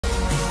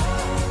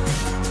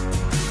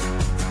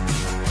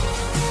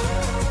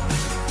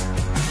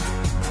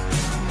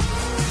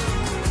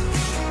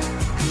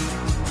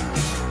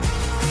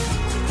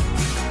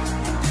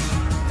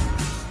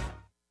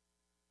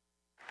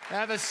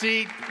have a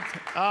seat.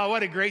 Oh,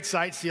 what a great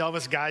sight to see all of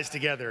us guys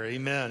together.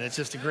 Amen. It's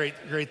just a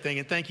great thing.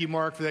 And thank you,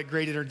 Mark, for that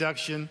great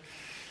introduction.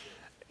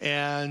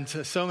 And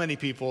so many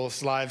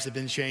people's lives have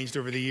been changed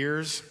over the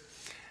years.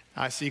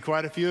 I see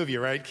quite a few of you,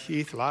 right,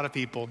 Keith? A lot of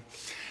people.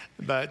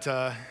 But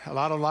a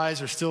lot of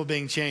lives are still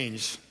being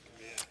changed.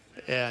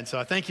 And so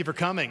I thank you for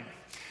coming.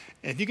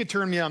 And if you could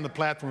turn me on the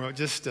platform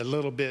just a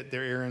little bit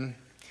there, Aaron.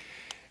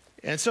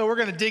 And so we're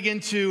going to dig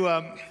into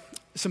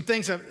some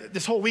things.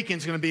 This whole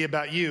weekend's going to be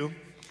about you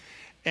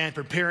and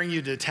preparing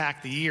you to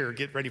attack the year,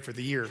 get ready for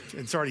the year.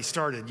 It's already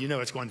started. You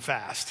know it's going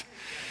fast.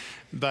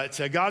 But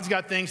God's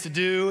got things to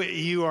do.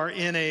 You are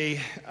in the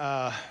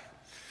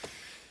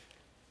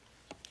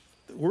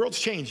world's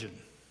changing.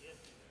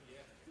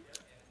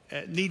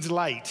 It needs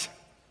light.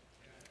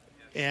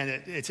 And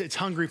it's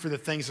hungry for the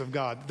things of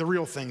God, the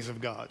real things of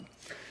God.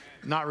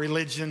 Not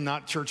religion,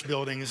 not church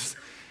buildings,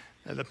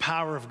 the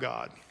power of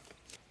God.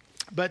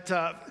 But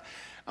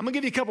I'm going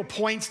to give you a couple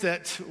points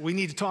that we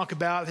need to talk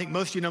about. I think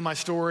most of you know my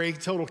story.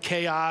 Total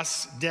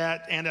chaos,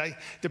 debt,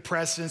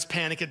 antidepressants,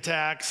 panic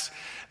attacks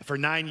for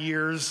 9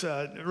 years.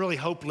 Really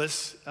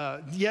hopeless,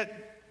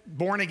 yet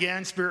born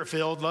again,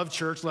 spirit-filled, loved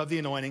church, loved the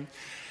anointing.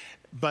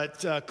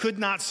 But could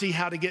not see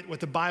how to get what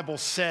the Bible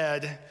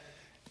said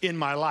in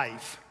my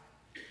life.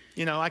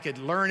 You know, I could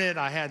learn it.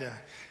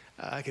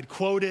 I could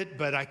quote it,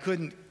 but I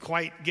couldn't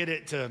quite get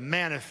it to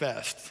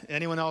manifest.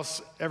 Anyone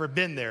else ever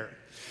been there?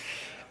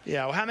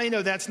 Yeah, well, how many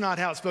know that's not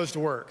how it's supposed to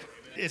work?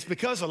 It's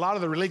because a lot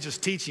of the religious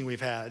teaching we've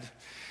had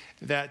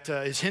that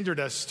has hindered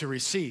us to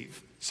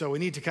receive. So we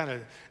need to kind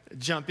of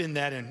jump in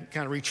that and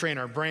kind of retrain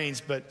our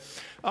brains. But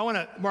I want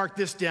to mark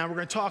this down. We're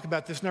going to talk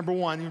about this. Number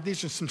one,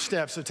 these are some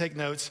steps, so take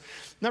notes.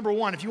 Number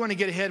one, if you want to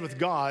get ahead with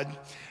God,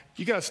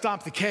 you got to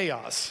stop the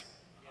chaos.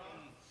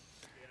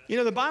 You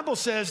know, the Bible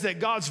says that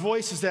God's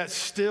voice is that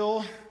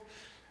still,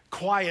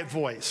 quiet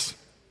voice.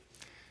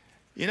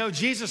 You know,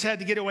 Jesus had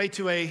to get away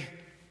to a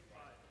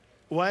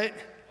what?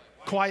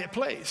 Quiet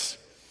place.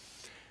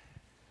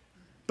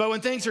 But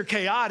when things are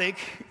chaotic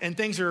and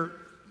things are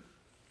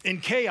in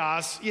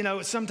chaos, you know,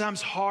 it's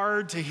sometimes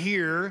hard to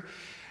hear.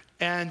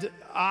 And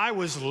I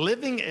was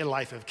living a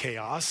life of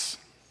chaos,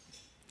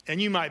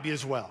 and you might be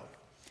as well.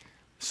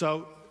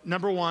 So,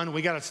 number one,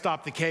 we got to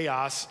stop the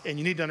chaos, and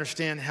you need to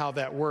understand how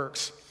that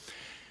works.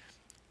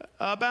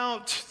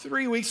 About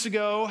 3 weeks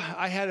ago,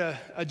 I had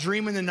a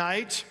dream in the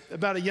night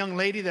about a young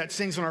lady that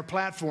sings on our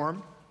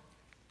platform.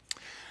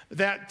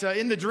 That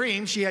in the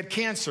dream, she had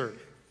cancer.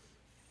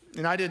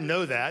 And I didn't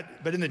know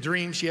that, but in the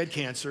dream, she had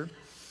cancer.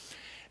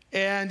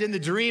 And in the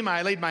dream,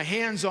 I laid my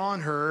hands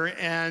on her,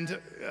 and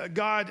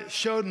God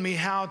showed me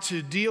how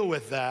to deal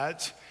with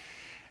that.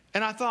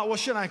 And I thought, well,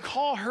 should I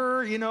call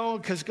her, you know,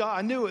 because God,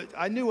 I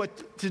knew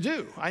what to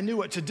do. I knew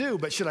what to do,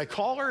 but should I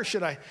call her?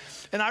 Should I?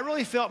 And I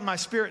really felt in my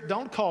spirit,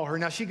 don't call her.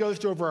 Now, she goes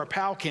to over our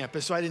PAL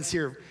campus, so I didn't see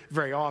her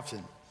very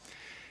often.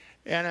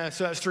 And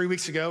so that was 3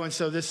 weeks ago. And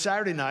so this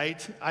Saturday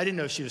night, I didn't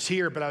know she was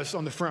here, but I was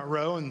on the front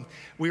row, and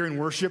we were in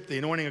worship. The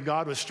anointing of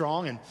God was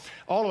strong. And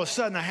all of a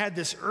sudden, I had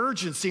this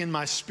urgency in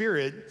my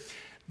spirit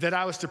that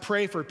I was to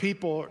pray for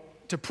people,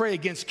 to pray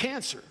against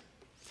cancer.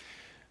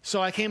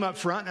 So I came up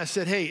front, and I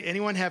said, hey,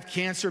 anyone have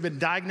cancer, been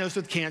diagnosed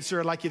with cancer?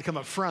 I'd like you to come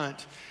up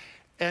front.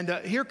 And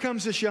here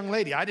comes this young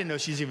lady. I didn't know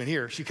she's even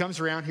here. She comes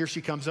around. Here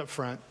she comes up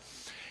front.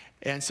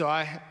 And so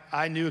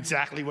I knew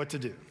exactly what to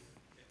do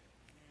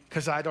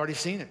because I'd already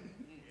seen it.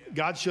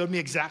 God showed me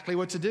exactly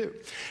what to do.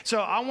 So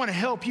I want to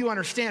help you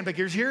understand,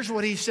 because here's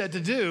what he said to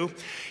do.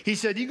 He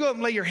said, you go up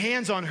and lay your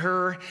hands on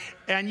her,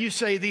 and you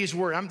say these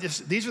words.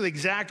 These are the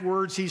exact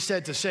words he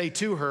said to say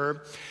to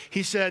her.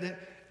 He said,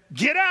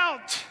 get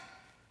out.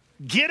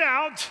 Get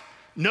out.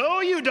 No,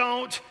 you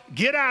don't.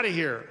 Get out of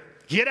here.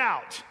 Get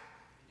out.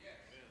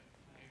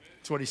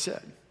 That's what he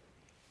said.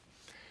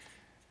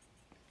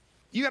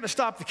 You got to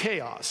stop the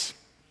chaos.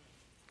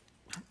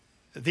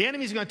 The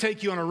enemy's going to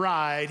take you on a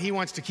ride. He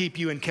wants to keep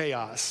you in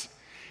chaos.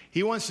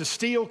 He wants to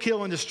steal,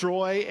 kill, and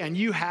destroy, and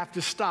you have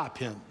to stop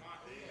him.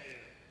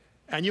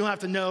 And you'll have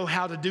to know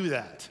how to do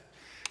that.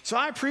 So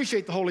I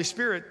appreciate the Holy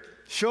Spirit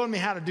showing me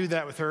how to do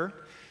that with her.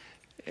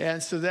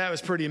 And so that was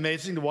pretty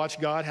amazing to watch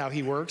God, how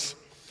he works.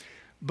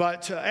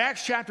 But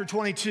Acts chapter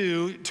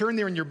 22, turn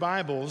there in your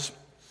Bibles,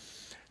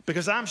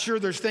 because I'm sure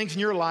there's things in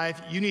your life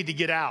you need to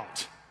get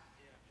out.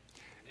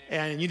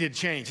 And you need to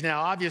change.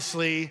 Now,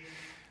 obviously,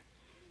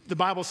 the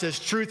Bible says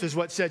truth is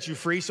what sets you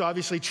free. So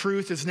obviously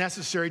truth is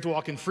necessary to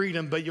walk in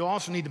freedom, but you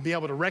also need to be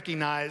able to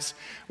recognize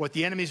what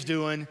the enemy's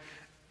doing,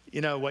 you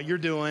know, what you're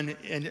doing,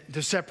 and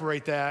to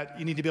separate that,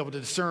 you need to be able to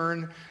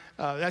discern.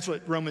 That's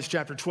what Romans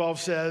chapter 12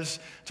 says,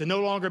 to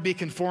no longer be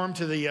conformed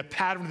to the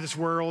pattern of this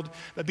world,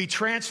 but be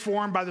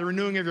transformed by the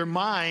renewing of your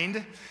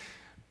mind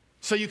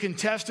so you can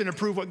test and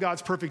approve what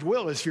God's perfect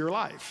will is for your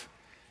life.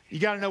 You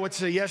got to know what to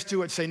say yes to,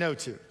 what to say no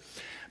to.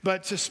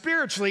 But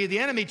spiritually, the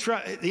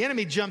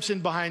enemy jumps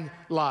in behind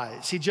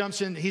lies. He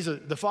jumps in. He's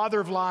the father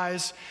of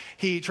lies.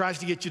 He tries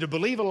to get you to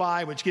believe a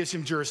lie, which gives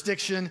him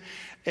jurisdiction.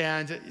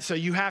 And so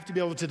you have to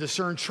be able to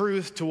discern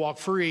truth to walk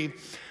free.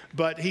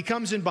 But he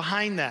comes in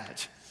behind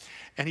that.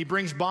 And he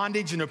brings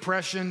bondage and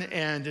oppression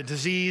and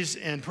disease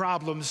and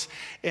problems,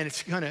 and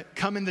it's going to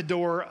come in the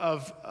door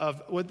of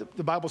what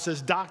the Bible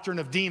says, doctrine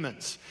of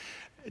demons.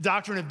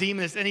 Doctrine of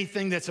demons is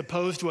anything that's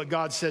opposed to what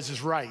God says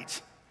is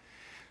right.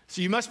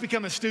 So you must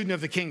become a student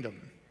of the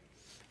kingdom.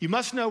 You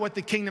must know what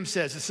the kingdom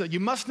says. So you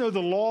must know the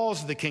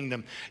laws of the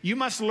kingdom. You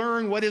must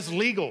learn what is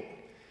legal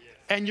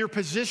and your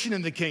position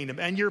in the kingdom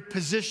and your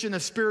position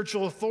of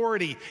spiritual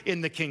authority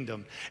in the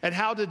kingdom and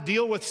how to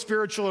deal with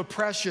spiritual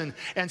oppression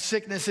and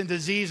sickness and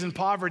disease and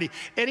poverty.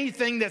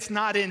 Anything that's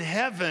not in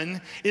heaven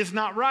is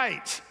not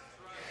right.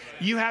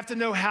 You have to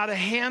know how to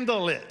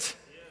handle it.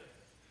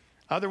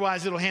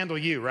 Otherwise, it'll handle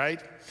you, right?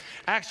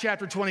 Acts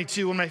chapter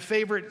 22, one of my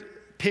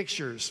favorite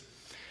pictures.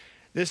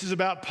 This is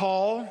about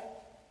Paul.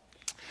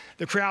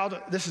 The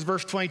crowd, this is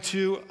verse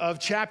 22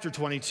 of chapter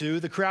 22.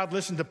 The crowd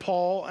listened to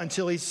Paul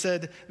until he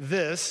said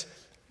this.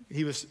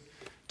 He was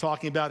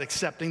talking about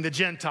accepting the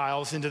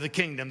Gentiles into the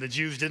kingdom. The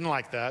Jews didn't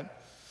like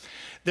that.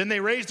 Then they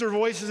raised their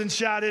voices and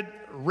shouted,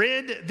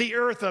 "Rid the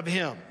earth of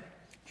him.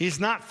 He's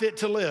not fit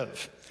to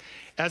live."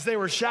 As they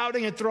were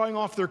shouting and throwing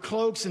off their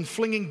cloaks and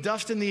flinging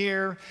dust in the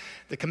air,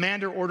 the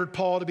commander ordered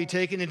Paul to be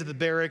taken into the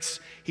barracks.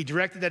 He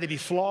directed that he be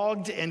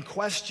flogged and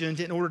questioned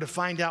in order to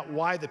find out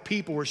why the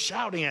people were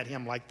shouting at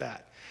him like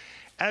that.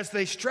 As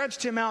they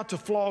stretched him out to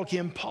flog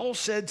him, Paul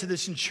said to the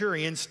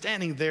centurion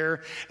standing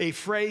there a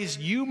phrase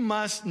you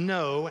must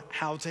know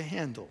how to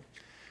handle.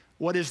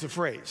 What is the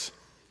phrase?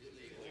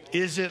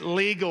 Is it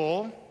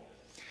legal?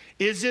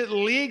 Is it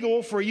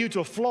legal for you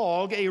to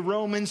flog a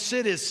Roman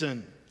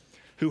citizen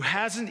who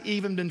hasn't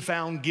even been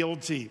found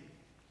guilty?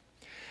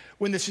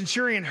 When the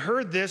centurion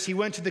heard this, he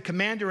went to the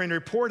commander and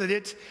reported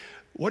it.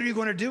 "What are you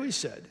going to do?" he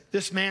said.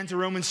 "This man's a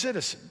Roman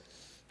citizen."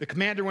 The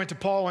commander went to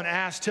Paul and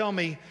asked, "Tell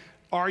me,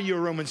 are you a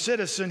Roman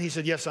citizen?" He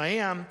said, "Yes, I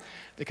am."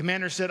 The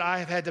commander said, "I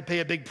have had to pay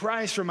a big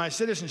price for my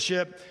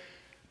citizenship."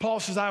 Paul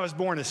says, "I was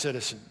born a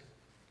citizen."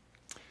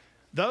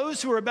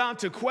 Those who were about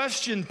to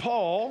question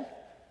Paul,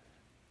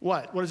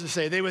 what? What does it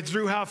say? They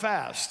withdrew how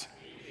fast?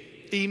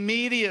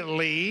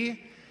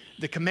 Immediately.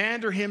 The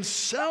commander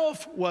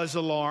himself was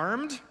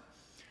alarmed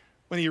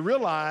when he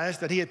realized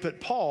that he had put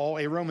Paul,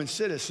 a Roman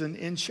citizen,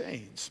 in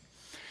chains.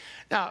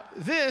 Now,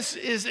 this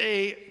is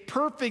a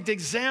perfect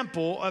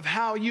example of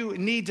how you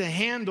need to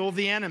handle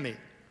the enemy.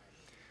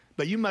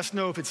 But you must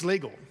know if it's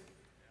legal.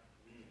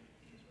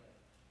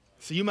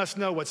 So you must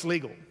know what's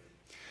legal.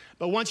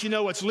 But once you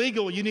know what's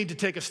legal, you need to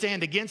take a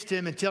stand against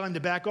him and tell him to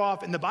back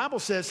off. And the Bible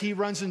says he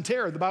runs in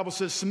terror. The Bible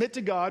says, submit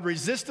to God,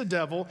 resist the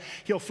devil,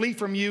 he'll flee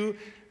from you.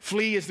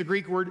 Flee is the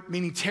Greek word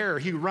meaning terror.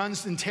 He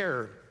runs in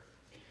terror.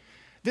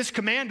 This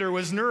commander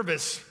was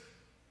nervous.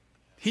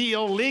 He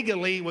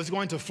illegally was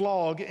going to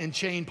flog and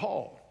chain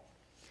Paul,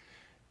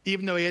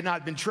 even though he had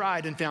not been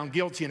tried and found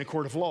guilty in a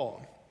court of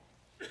law.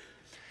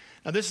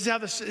 Now, this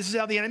is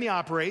how the enemy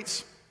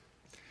operates.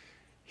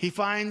 He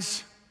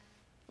finds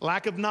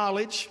lack of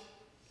knowledge,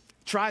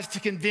 tries to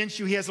convince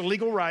you he has a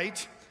legal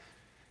right,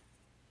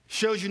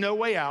 shows you no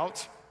way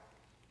out,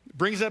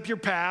 brings up your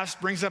past,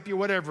 brings up your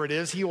whatever it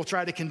is. He will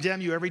try to condemn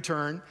you every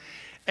turn.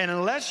 And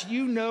unless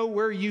you know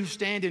where you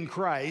stand in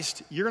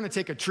Christ, you're going to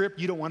take a trip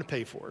you don't want to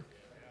pay for.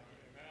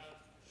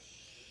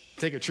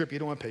 Take a trip you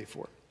don't want to pay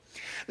for.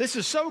 This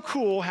is so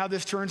cool how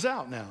this turns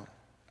out now.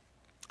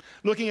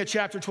 Looking at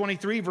chapter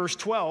 23, verse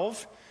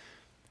 12.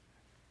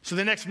 So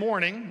the next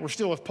morning, we're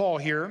still with Paul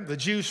here, the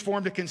Jews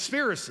formed a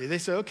conspiracy. They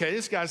said, okay,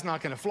 this guy's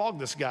not going to flog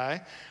this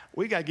guy.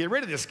 We got to get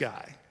rid of this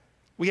guy.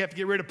 We have to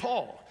get rid of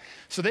Paul.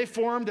 So they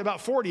formed, about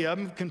 40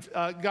 of them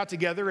got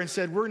together and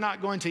said, we're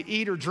not going to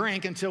eat or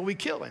drink until we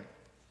kill him.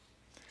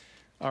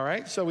 All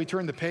right, so we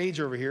turn the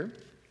page over here.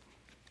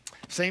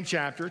 Same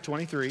chapter,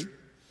 23.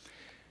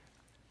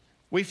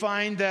 We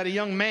find that a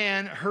young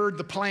man heard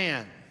the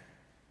plan.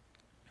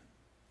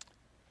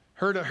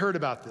 Heard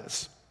about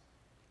this.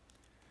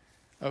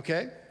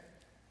 Okay?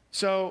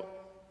 So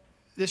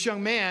this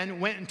young man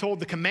went and told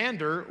the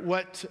commander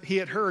what he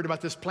had heard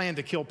about this plan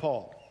to kill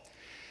Paul.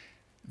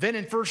 Then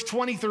in verse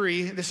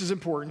 23, this is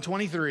important,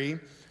 23,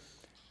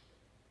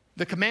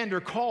 the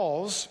commander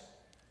calls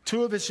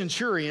two of his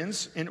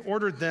centurions and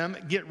ordered them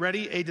get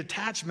ready a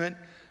detachment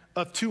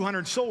of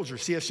 200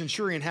 soldiers. See, a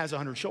centurion has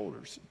 100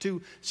 soldiers.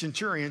 2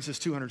 centurions is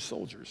 200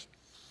 soldiers.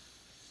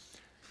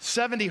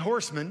 70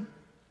 horsemen,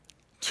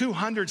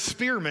 200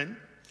 spearmen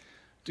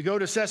to go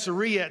to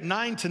Caesarea at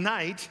 9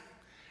 tonight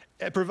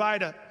and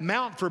provide a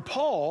mount for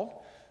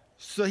Paul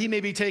so he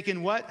may be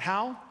taken what?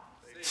 How?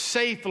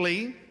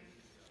 Safely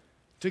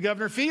to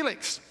Governor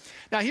Felix.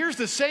 Now here's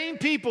the same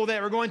people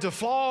that were going to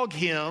flog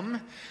him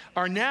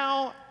are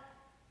now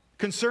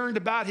concerned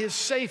about his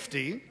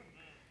safety,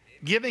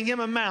 giving him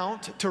a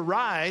mount to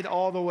ride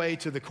all the way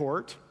to the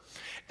court,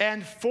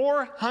 and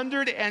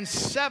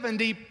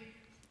 470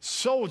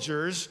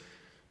 soldiers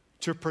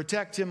to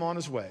protect him on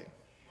his way.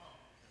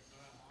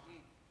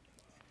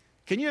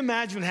 Can you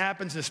imagine what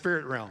happens in the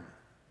spirit realm?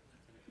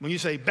 When you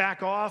say,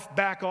 back off,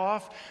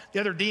 the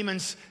other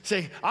demons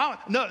say, oh,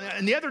 no,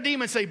 and the other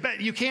demons say,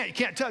 you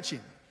can't touch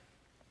him.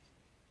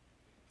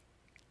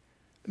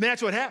 I mean,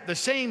 that's what happened. The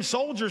same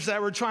soldiers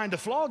that were trying to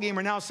flog him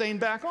are now saying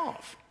back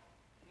off.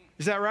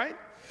 Is that right?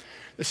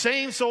 The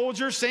same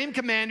soldier, same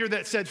commander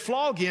that said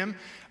flog him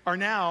are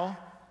now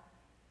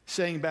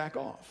saying back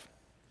off.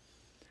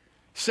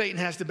 Satan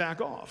has to back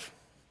off.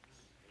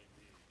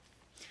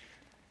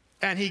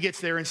 And he gets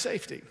there in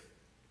safety.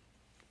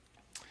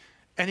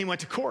 And he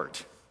went to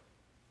court.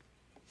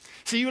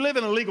 See, you live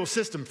in a legal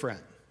system,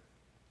 friend.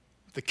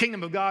 The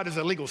kingdom of God is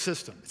a legal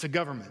system. It's a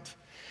government.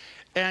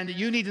 And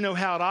you need to know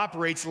how it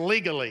operates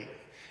legally.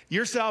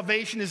 Your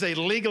salvation is a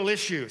legal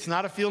issue. It's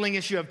not a feeling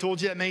issue. I've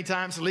told you that many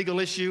times. It's a legal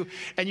issue.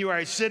 And you are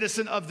a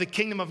citizen of the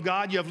kingdom of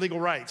God. You have legal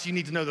rights. You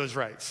need to know those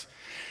rights.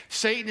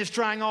 Satan is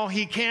trying all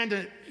he can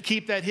to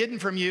keep that hidden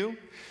from you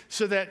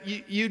so that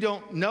you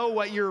don't know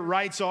what your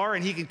rights are,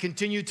 and he can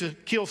continue to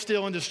kill,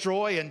 steal, and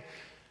destroy and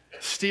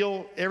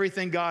steal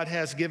everything God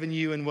has given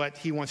you and what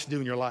he wants to do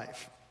in your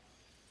life.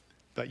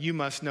 But you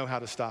must know how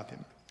to stop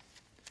him.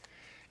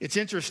 It's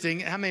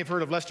interesting. How many have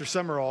heard of Lester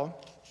Summerall?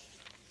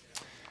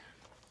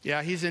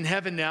 Yeah, he's in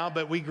heaven now,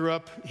 but we grew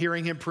up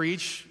hearing him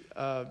preach,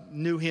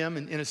 knew him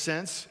in a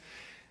sense.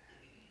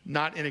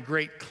 Not in a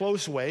great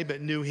close way, but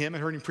knew him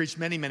and heard him preach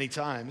many, many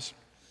times.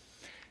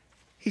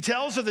 He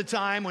tells of the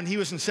time when he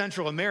was in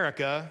Central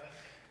America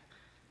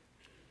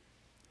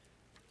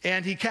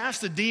and he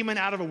cast a demon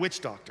out of a witch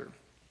doctor.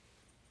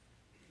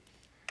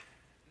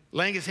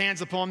 Laying his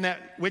hands upon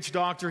that witch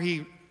doctor,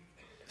 he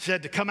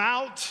said to come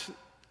out.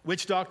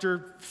 Witch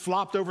doctor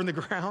flopped over in the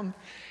ground,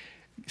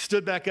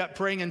 stood back up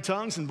praying in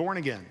tongues and born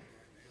again.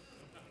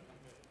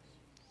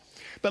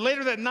 But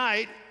later that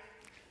night,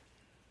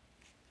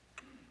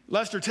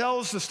 Lester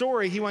tells the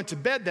story. He went to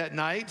bed that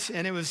night,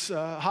 and it was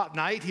a hot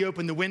night. He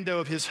opened the window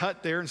of his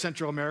hut there in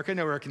Central America,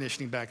 no air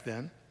conditioning back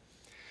then.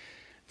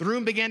 The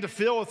room began to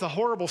fill with a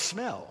horrible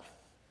smell.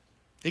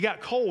 It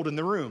got cold in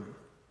the room.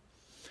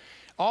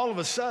 All of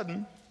a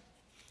sudden,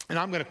 and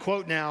I'm going to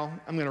quote now,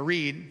 I'm going to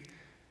read,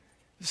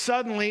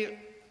 suddenly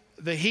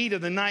the heat of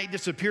the night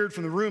disappeared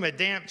from the room. A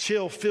damp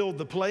chill filled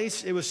the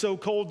place. It was so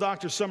cold,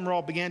 Dr.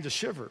 Summerall began to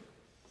shiver.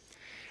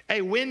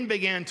 A wind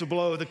began to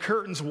blow the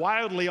curtains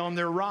wildly on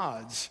their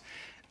rods.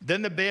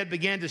 Then the bed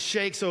began to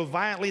shake so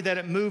violently that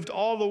it moved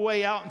all the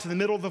way out into the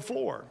middle of the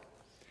floor.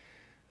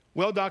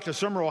 Well, Dr.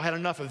 Summerall had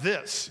enough of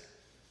this.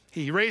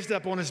 He raised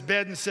up on his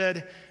bed and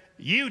said,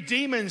 "You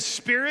demon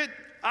spirit,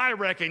 I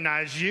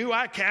recognize you.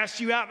 I cast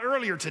you out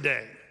earlier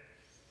today.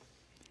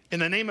 In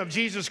the name of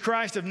Jesus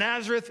Christ of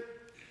Nazareth,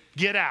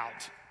 get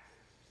out."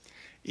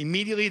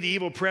 Immediately, the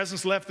evil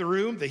presence left the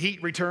room. The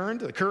heat returned.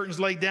 The curtains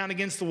laid down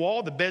against the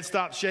wall. The bed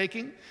stopped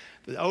shaking.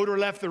 The odor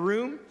left the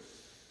room.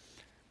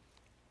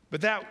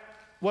 But that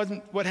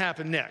wasn't what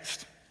happened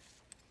next.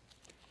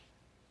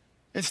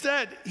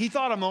 Instead, he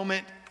thought a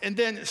moment and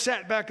then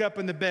sat back up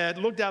in the bed,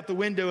 looked out the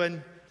window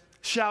and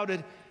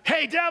shouted,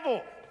 "Hey,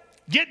 devil,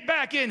 get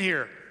back in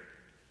here."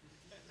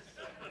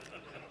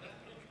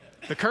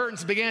 The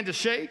curtains began to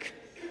shake.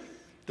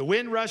 The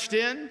wind rushed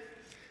in.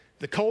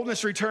 The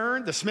coldness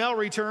returned, the smell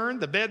returned,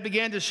 the bed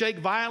began to shake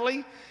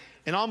violently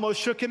and almost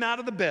shook him out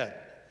of the bed.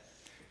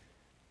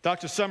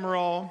 Dr.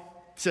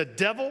 Summerall said,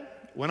 "Devil,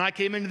 when I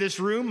came into this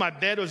room, my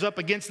bed was up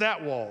against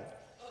that wall.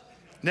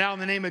 Now in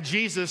the name of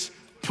Jesus,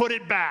 put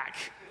it back."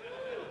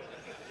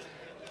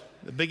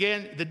 The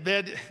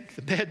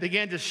bed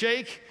began to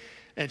shake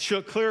and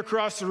shook clear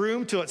across the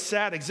room till it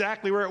sat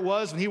exactly where it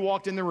was when he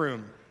walked in the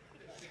room.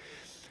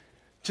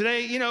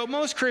 Today,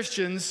 most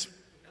Christians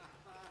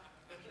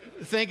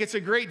think it's a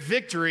great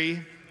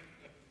victory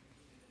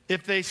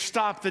if they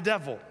stop the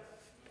devil.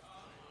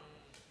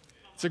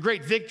 It's a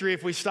great victory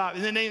if we stop.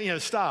 And then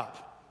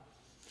stop.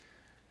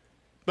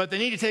 But they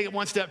need to take it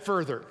one step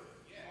further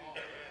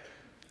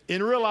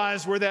and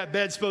realize where that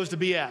bed's supposed to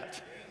be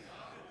at,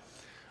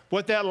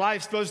 what that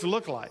life's supposed to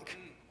look like,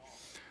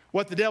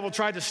 what the devil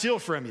tried to steal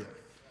from you.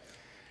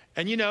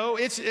 And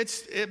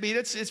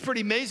it's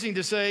pretty amazing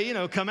to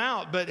say, come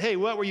out, but hey,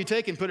 what were you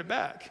taking? Put it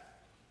back,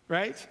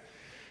 right?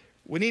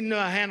 We need to know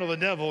how to handle the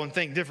devil and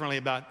think differently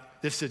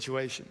about this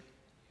situation.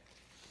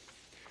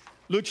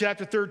 Luke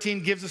chapter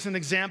 13 gives us an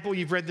example.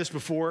 You've read this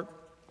before.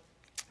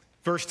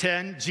 Verse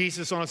 10,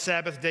 Jesus on a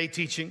Sabbath day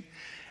teaching.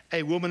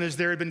 A woman is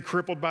there had been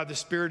crippled by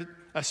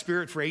a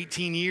spirit for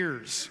 18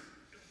 years.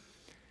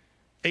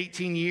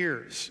 18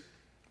 years.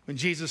 When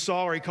Jesus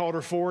saw her, he called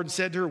her forward and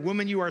said to her,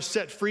 "Woman, you are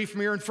set free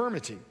from your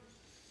infirmity."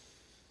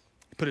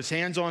 He put his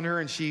hands on her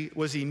and she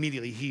was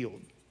immediately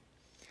healed.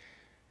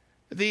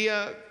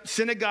 The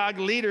synagogue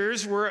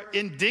leaders were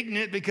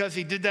indignant because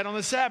he did that on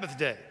the Sabbath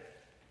day.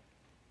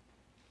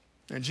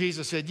 And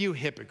Jesus said, "You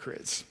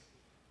hypocrites.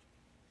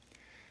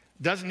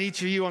 Doesn't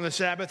each of you on the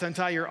Sabbath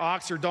untie your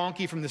ox or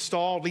donkey from the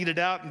stall, lead it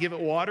out and give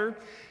it water?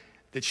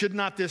 That should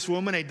not this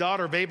woman, a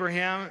daughter of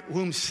Abraham,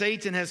 whom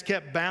Satan has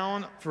kept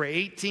bound for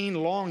 18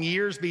 long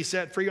years, be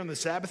set free on the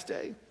Sabbath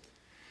day?"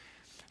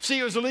 See,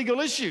 it was a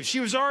legal issue. She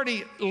was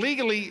already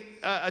legally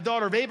a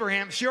daughter of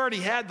Abraham. She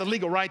already had the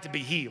legal right to be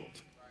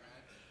healed.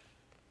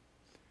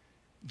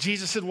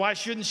 Jesus said, why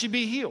shouldn't she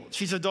be healed?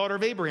 She's a daughter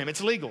of Abraham.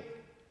 It's legal.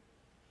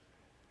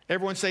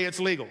 Everyone say it's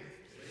legal.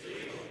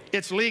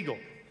 It's legal.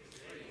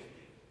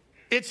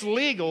 it's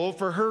legal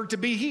for her to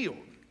be healed.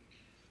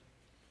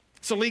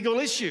 It's a legal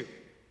issue.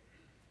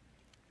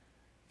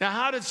 Now,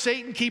 how did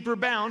Satan keep her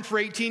bound for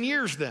 18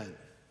 years then?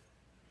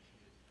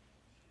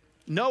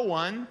 No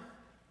one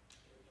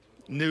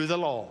knew the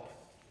law.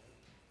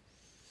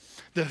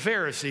 The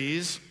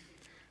Pharisees,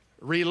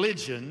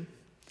 religion,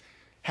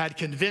 had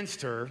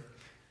convinced her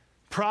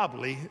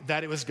probably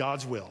that it was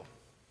God's will.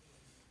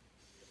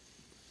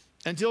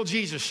 Until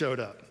Jesus showed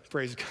up,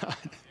 praise God,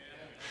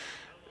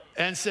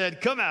 and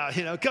said, come out,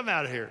 come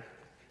out of here.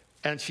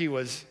 And she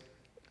was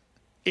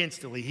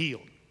instantly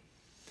healed.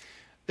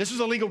 This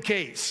was a legal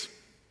case.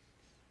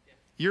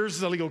 Yours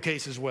is a legal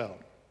case as well.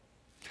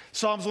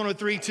 Psalms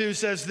 103:2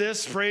 says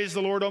this, praise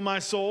the Lord, O my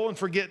soul, and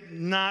forget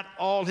not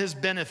all his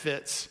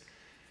benefits.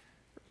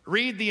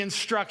 Read the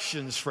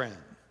instructions, friend.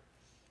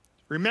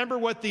 Remember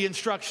what the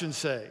instructions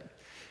say.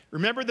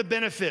 Remember the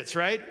benefits,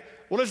 right?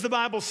 What does the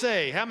Bible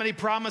say? How many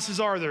promises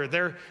are there?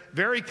 They're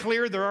very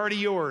clear. They're already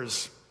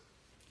yours.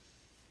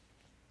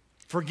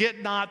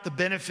 Forget not the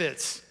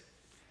benefits.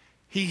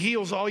 He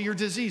heals all your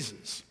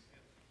diseases,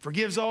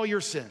 forgives all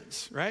your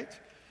sins, right?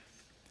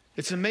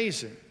 It's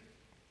amazing.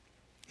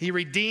 He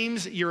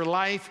redeems your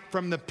life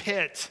from the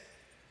pit.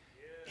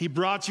 He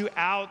brought you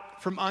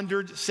out from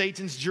under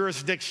Satan's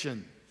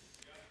jurisdiction.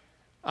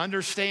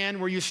 Understand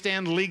where you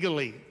stand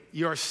legally.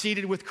 You are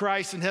seated with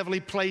Christ in heavenly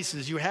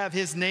places. You have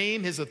his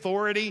name, his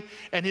authority,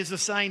 and his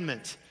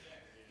assignment,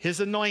 his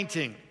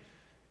anointing.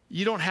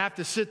 You don't have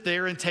to sit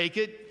there and take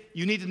it.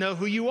 You need to know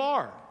who you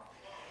are.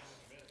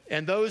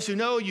 And those who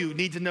know you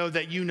need to know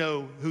that you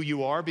know who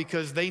you are,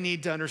 because they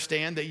need to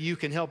understand that you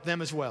can help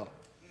them as well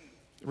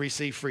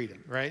receive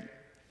freedom, right?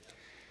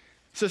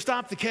 So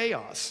stop the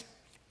chaos.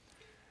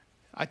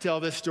 I tell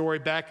this story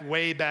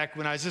way back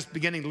when I was just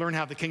beginning to learn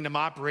how the kingdom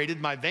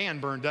operated. My van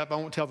burned up. I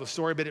won't tell the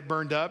story, but it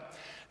burned up.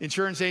 The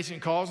insurance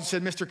agent calls and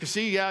said, Mr.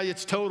 Keesee, yeah,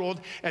 it's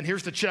totaled, and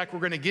here's the check we're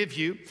going to give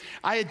you.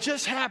 I had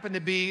just happened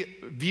to be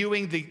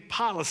viewing the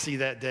policy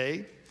that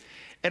day,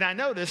 and I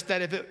noticed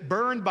that if it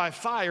burned by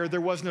fire,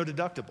 there was no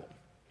deductible.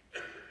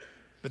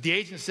 But the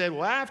agent said,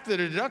 well, after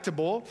the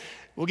deductible,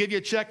 we'll give you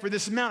a check for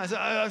this amount.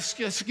 I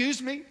said,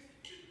 excuse me?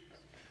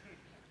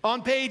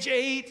 On page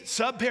 8,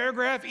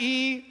 subparagraph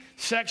E,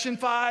 section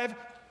 5,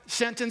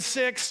 sentence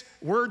 6,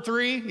 word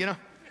 3,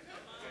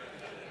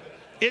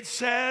 it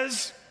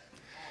says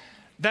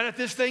that if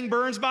this thing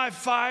burns by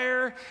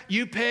fire,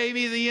 you pay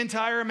me the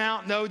entire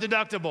amount, no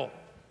deductible.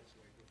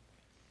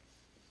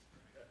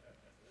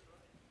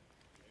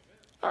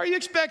 Are you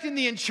expecting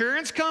the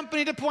insurance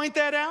company to point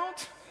that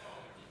out?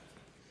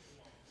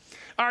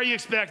 Are you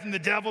expecting the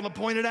devil to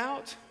point it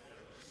out?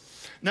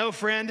 No,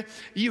 friend,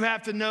 you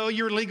have to know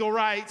your legal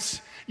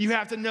rights. You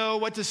have to know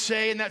what to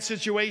say in that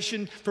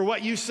situation, for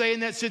what you say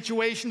in that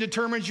situation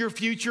determines your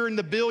future and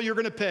the bill you're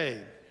going to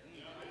pay.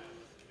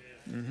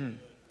 Mm-hmm.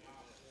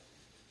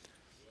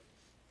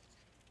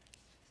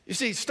 You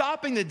see,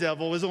 stopping the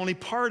devil is only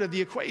part of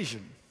the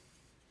equation.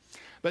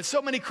 But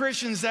so many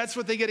Christians, that's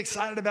what they get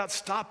excited about,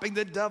 stopping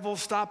the devil,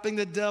 stopping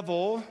the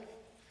devil.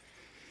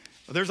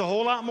 Well, there's a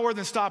whole lot more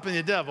than stopping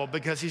the devil,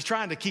 because he's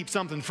trying to keep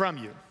something from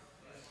you.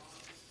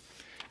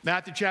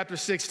 Matthew chapter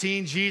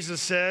 16,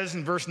 Jesus says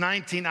in verse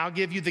 19, I'll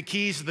give you the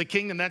keys of the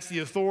kingdom. That's the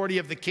authority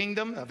of the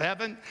kingdom of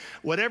heaven.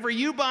 Whatever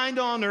you bind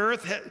on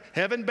earth,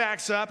 heaven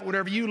backs up.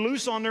 Whatever you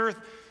loose on earth,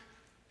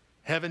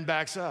 heaven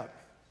backs up.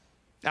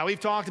 Now, we've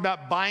talked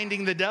about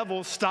binding the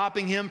devil,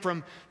 stopping him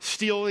from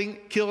stealing,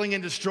 killing,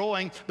 and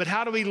destroying. But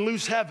how do we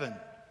loose heaven?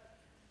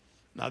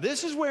 Now,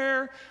 this is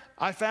where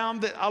I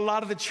found that a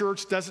lot of the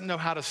church doesn't know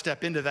how to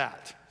step into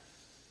that.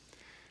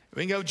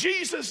 We can go,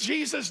 Jesus,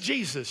 Jesus,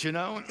 Jesus,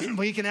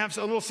 we can have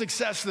a little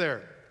success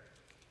there.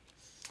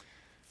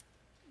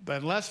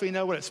 But unless we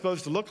know what it's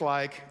supposed to look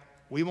like,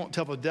 we won't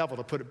tell the devil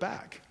to put it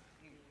back.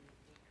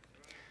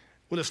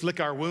 We'll just lick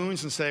our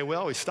wounds and say,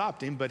 well, we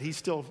stopped him, but he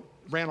still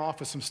ran off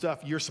with some stuff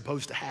you're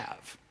supposed to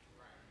have.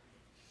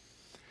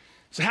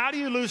 So how do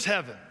you lose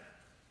heaven?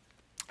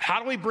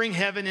 How do we bring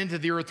heaven into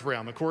the earth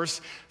realm? Of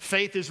course,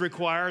 faith is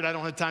required. I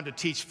don't have time to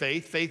teach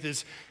faith. Faith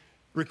is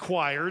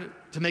required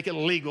to make it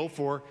legal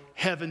for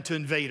heaven to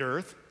invade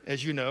earth.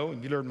 As you know,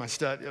 and you learned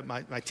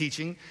my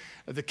teaching,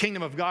 the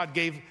kingdom of God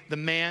gave the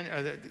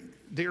man,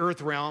 the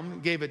earth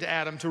realm, gave it to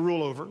Adam to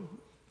rule over.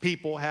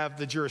 People have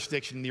the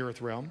jurisdiction in the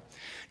earth realm.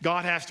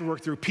 God has to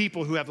work through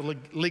people who have the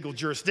legal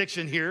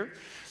jurisdiction here.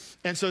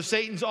 And so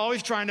Satan's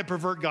always trying to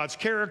pervert God's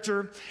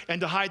character and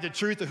to hide the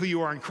truth of who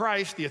you are in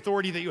Christ, the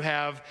authority that you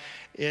have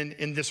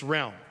in this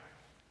realm.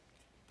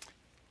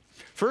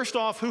 First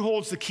off, who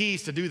holds the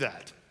keys to do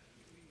that?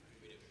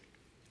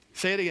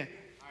 Say it again.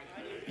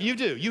 You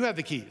do. You have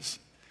the keys.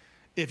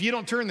 If you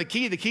don't turn the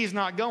key's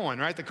not going,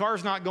 right? The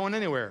car's not going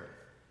anywhere.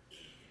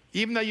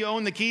 Even though you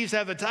own the keys,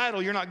 have the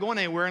title, you're not going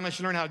anywhere unless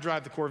you learn how to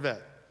drive the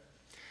Corvette.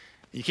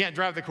 You can't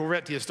drive the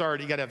Corvette till you start.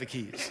 You got to have the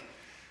keys.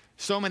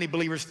 So many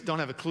believers don't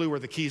have a clue where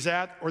the key's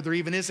at, or there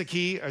even is a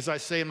key. As I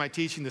say in my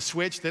teaching, the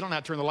switch. They don't know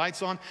how to turn the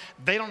lights on.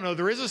 They don't know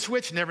there is a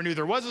switch, never knew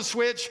there was a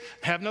switch,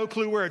 have no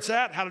clue where it's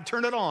at, how to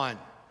turn it on.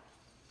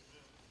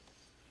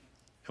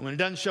 And when it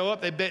doesn't show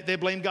up, they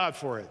blame God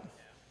for it.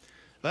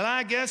 But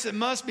I guess it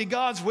must be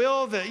God's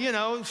will that,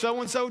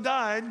 so-and-so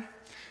died.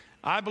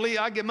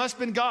 It must have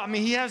been God. I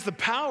mean, he has the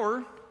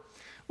power.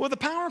 Well, the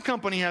power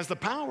company has the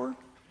power.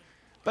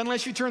 But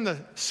unless you turn the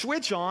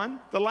switch on,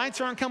 the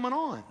lights aren't coming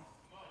on.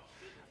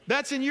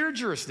 That's in your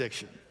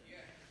jurisdiction.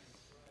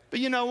 But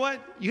you know what?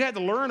 You had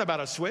to learn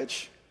about a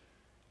switch.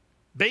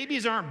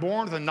 Babies aren't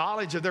born with the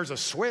knowledge that there's a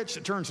switch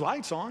that turns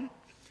lights on.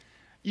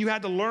 You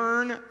had to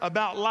learn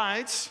about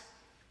lights.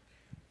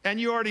 And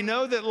you already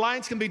know that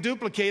lights can be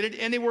duplicated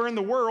anywhere in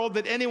the world,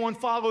 that anyone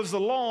follows the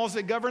laws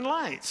that govern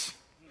lights.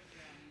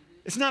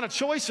 It's not a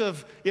choice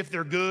of if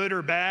they're good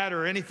or bad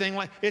or anything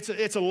like it's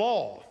a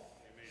law.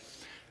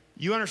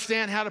 You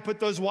understand how to put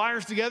those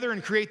wires together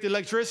and create the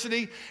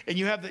electricity, and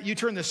you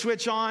turn the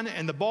switch on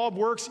and the bulb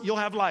works, you'll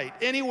have light.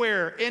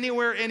 Anywhere,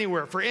 anywhere,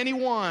 anywhere, for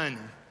anyone.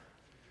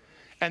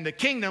 And the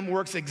kingdom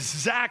works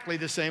exactly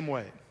the same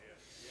way.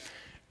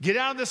 Get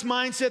out of this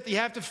mindset that you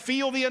have to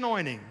feel the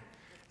anointing.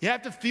 You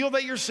have to feel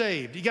that you're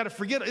saved. You got to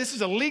forget, this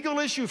is a legal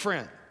issue,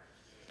 friend.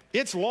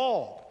 It's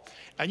law.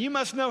 And you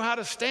must know how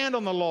to stand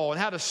on the law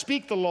and how to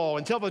speak the law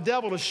and tell the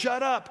devil to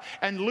shut up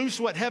and loose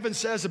what heaven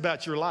says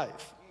about your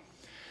life.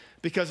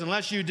 Because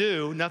unless you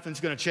do, nothing's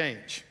going to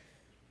change.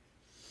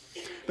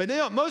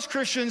 But most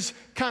Christians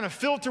kind of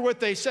filter what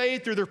they say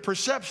through their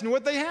perception of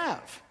what they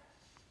have.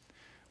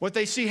 What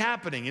they see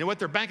happening, what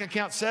their bank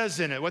account says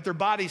in it, what their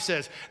body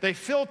says. They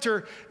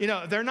filter,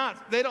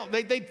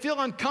 they feel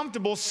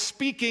uncomfortable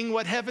speaking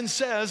what heaven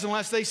says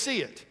unless they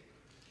see it.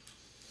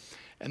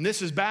 And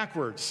this is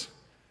backwards.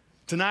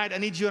 Tonight, I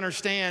need you to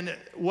understand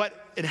what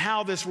and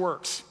how this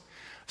works.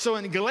 So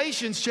in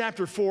Galatians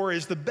chapter 4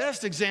 is the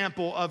best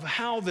example of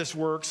how this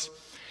works.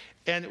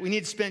 And we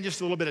need to spend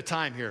just a little bit of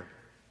time here.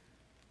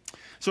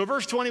 So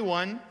verse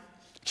 21,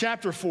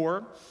 chapter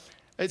 4,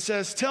 it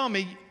says, "Tell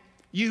me,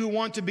 you who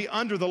want to be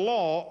under the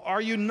law,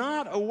 are you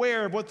not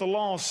aware of what the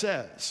law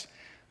says?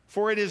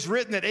 For it is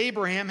written that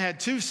Abraham had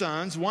two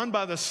sons, one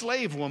by the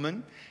slave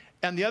woman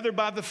and the other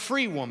by the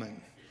free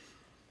woman."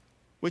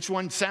 Which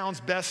one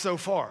sounds best so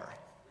far?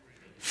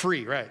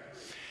 Free, right.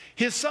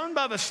 His son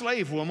by the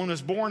slave woman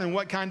was born in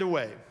what kind of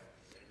way?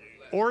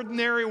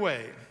 Ordinary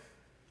way.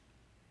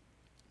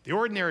 The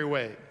ordinary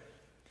way.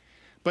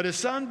 But his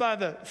son by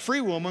the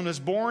free woman was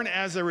born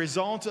as a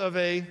result of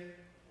a...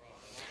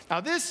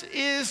 Now this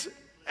is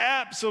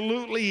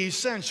absolutely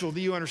essential that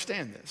you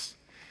understand this.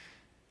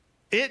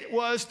 It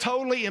was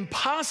totally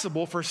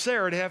impossible for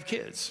Sarah to have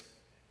kids.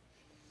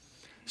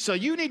 So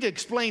you need to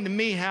explain to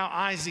me how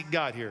Isaac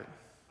got here.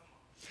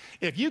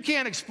 If you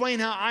can't explain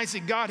how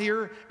Isaac got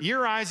here,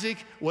 your Isaac,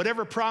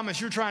 whatever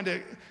promise you're trying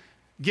to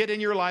get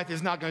in your life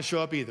is not going to show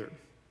up either.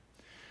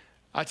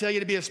 I tell you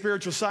to be a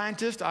spiritual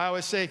scientist, I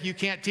always say if you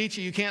can't teach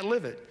it, you can't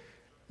live it.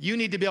 You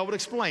need to be able to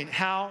explain,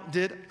 how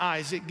did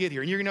Isaac get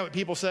here? And you're going to know what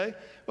people say?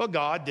 Well,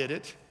 God did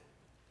it.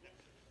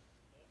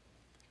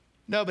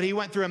 No, but he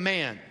went through a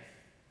man.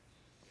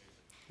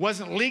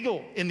 Wasn't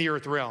legal in the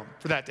earth realm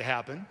for that to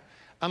happen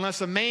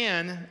unless a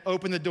man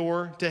opened the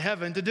door to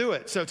heaven to do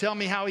it. So tell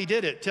me how he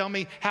did it. Tell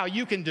me how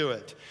you can do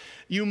it.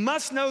 You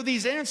must know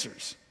these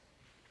answers.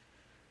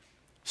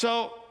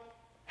 So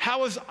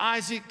how was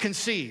Isaac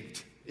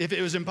conceived if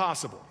it was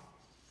impossible?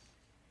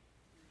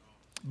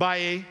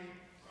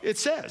 It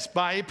says,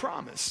 by a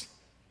promise.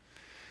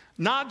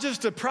 Not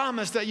just a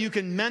promise that you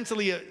can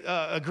mentally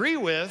agree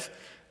with.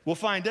 We'll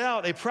find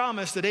out a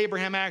promise that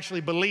Abraham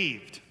actually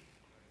believed.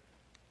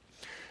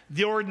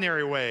 The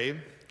ordinary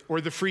way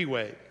or the free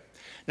way.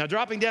 Now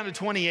dropping down to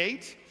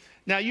 28.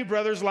 Now you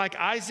brothers like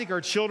Isaac are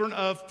children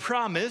of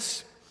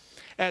promise.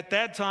 At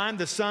that time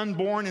the son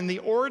born in the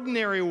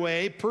ordinary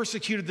way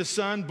persecuted the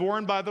son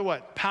born by the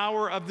what?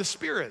 Power of the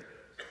Spirit.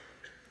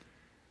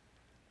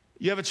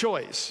 You have a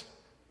choice.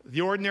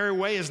 The ordinary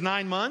way is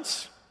 9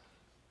 months.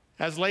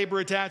 Has labor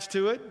attached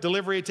to it,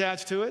 delivery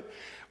attached to it.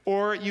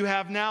 Or you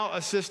have now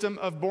a system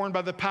of born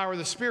by the power of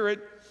the Spirit.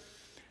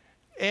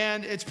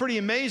 And it's pretty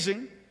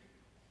amazing.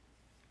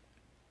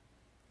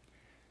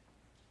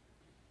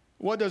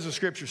 What does the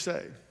scripture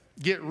say?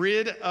 Get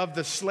rid of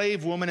the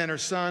slave woman and her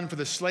son, for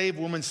the slave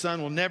woman's son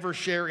will never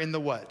share in the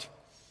what?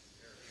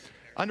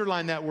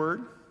 Underline that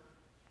word.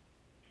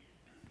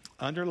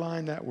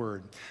 Underline that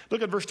word.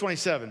 Look at verse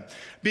 27.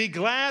 Be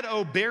glad,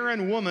 O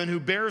barren woman who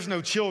bears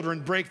no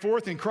children. Break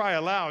forth and cry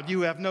aloud.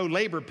 You have no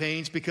labor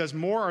pains, because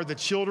more are the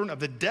children of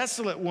the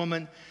desolate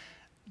woman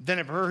than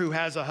of her who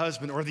has a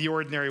husband, or the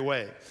ordinary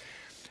way.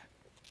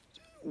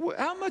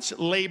 How much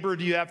labor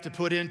do you have to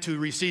put into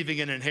receiving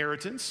an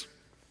inheritance?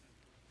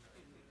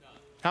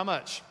 How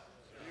much?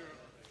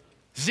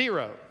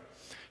 Zero.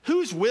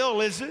 Whose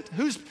will is it?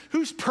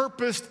 Whose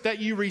purpose that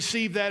you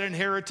receive that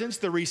inheritance?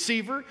 The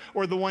receiver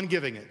or the one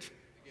giving it?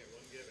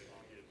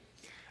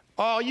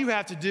 All you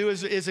have to do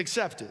is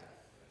accept it.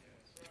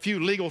 A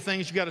few legal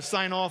things you got to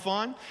sign off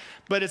on,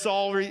 but it's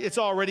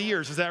already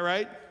yours. Is that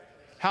right?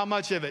 How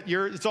much of it?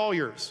 It's all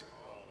yours.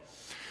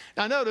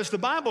 Now notice the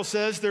Bible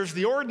says there's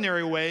the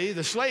ordinary way,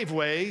 the slave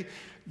way,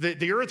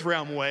 the earth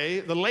realm way,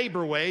 the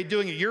labor way,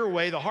 doing it your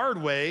way, the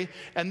hard way,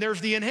 and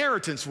there's the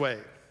inheritance way,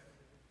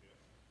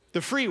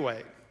 the free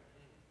way.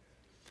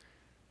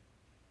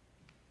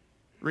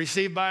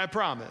 received by a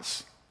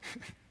promise.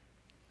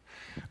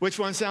 Which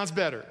one sounds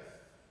better?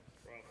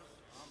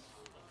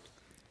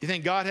 You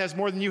think God has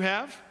more than you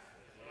have?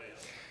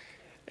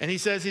 And he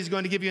says he's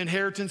going to give you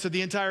inheritance of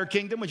the entire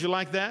kingdom. Would you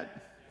like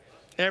that?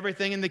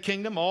 Everything in the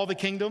kingdom, all the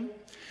kingdom.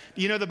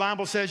 Do you know the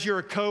Bible says you're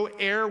a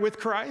co-heir with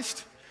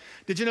Christ?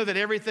 Did you know that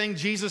everything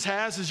Jesus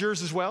has is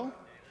yours as well?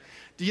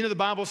 Do you know the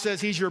Bible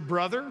says he's your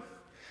brother?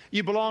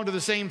 You belong to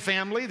the same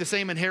family, the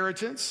same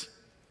inheritance.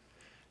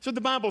 So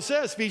the Bible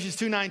says, Ephesians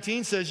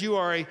 2:19 says you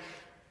are a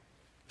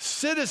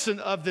citizen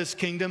of this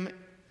kingdom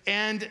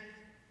and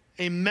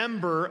a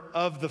member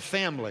of the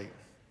family.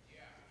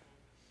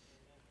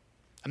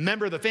 A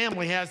member of the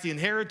family has the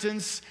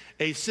inheritance.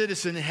 A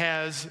citizen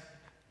has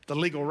the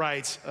legal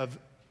rights of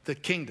the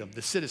kingdom,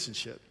 the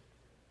citizenship.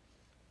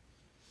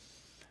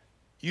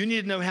 You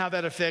need to know how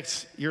that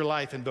affects your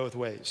life in both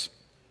ways.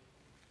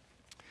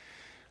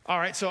 All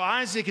right, so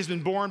Isaac has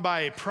been born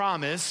by a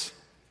promise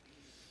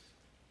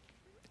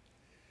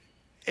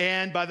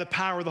and by the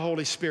power of the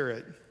Holy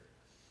Spirit.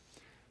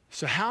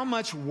 So how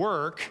much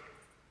work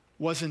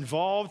was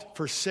involved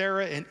for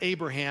Sarah and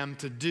Abraham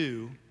to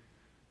do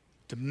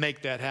to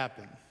make that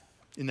happen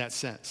in that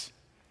sense?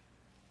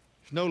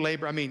 There's no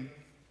labor. I mean,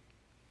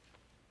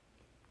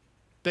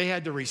 they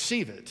had to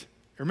receive it.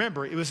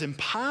 Remember, it was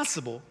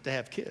impossible to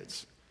have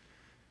kids.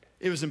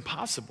 It was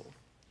impossible.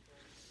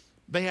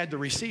 They had to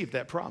receive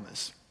that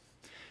promise.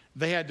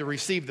 They had to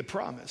receive the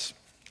promise,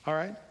 all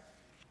right?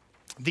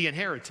 The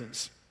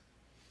inheritance.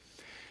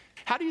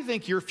 How do you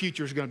think your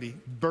future is going to be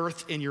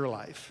birthed in your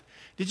life?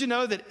 Did you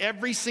know that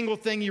every single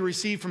thing you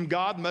receive from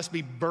God must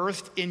be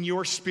birthed in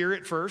your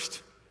spirit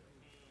first?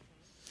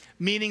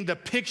 Meaning the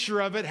picture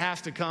of it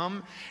has to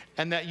come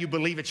and that you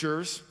believe it's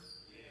yours.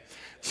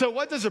 So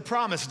what does a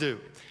promise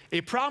do?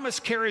 A promise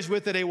carries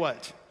with it a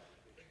what?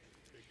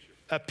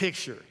 A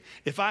picture.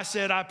 If I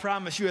said, I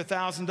promise you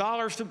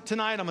 $1,000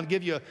 tonight, I'm going to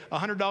give you a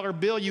 $100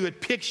 bill, you would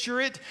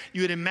picture it.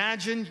 You would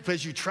imagine,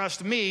 because you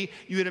trust me,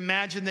 you would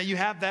imagine that you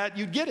have that,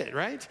 you'd get it,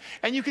 right?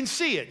 And you can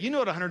see it. You know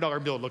what a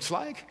 $100 bill looks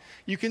like.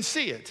 You can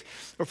see it.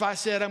 Or if I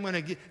said, I'm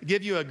going to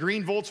give you a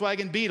green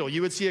Volkswagen Beetle,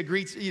 you would see a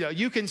green,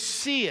 you can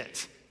see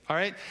it, all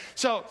right?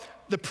 So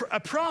a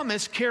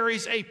promise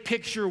carries a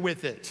picture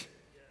with it.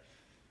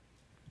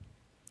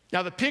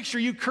 Now, the picture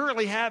you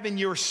currently have in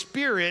your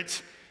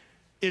spirit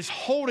is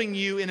holding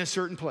you in a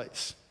certain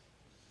place.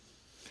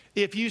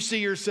 If you see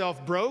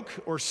yourself broke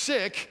or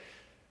sick,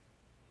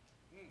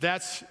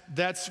 that's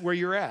where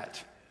you're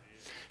at.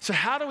 So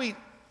how do we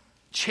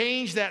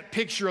change that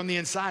picture on the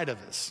inside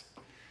of us?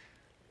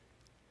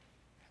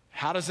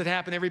 How does it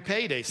happen every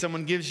payday?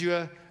 Someone gives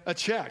you a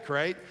check,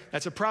 right?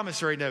 That's a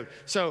promissory note.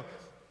 So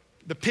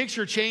the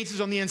picture changes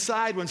on the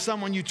inside when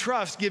someone you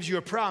trust gives you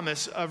a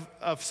promise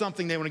of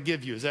something they want to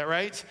give you. Is that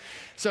right?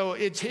 So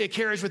it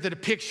carries with it a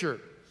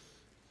picture.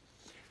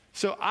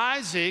 So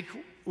Isaac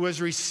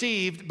was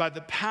received by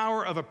the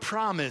power of a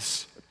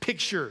promise, a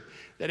picture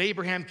that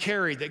Abraham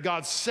carried, that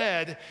God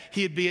said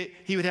he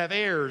would have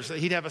heirs, that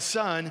he'd have a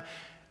son,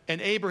 and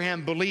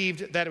Abraham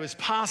believed that it was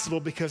possible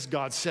because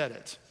God said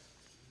it.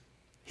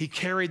 He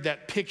carried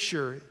that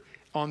picture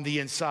on the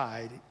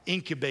inside,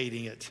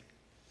 incubating it.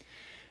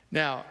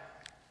 Now,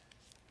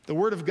 the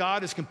Word of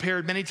God is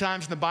compared many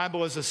times in the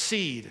Bible as a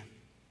seed.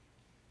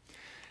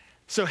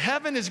 So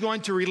heaven is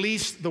going to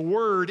release the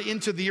Word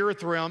into the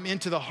earth realm,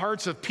 into the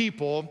hearts of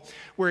people,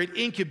 where it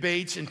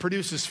incubates and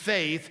produces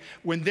faith.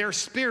 When their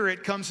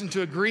spirit comes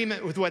into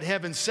agreement with what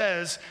heaven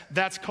says,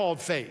 that's called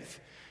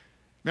faith.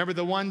 Remember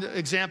the one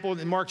example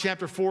in Mark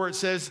chapter 4, it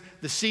says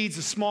the seed's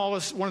the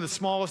smallest, one of the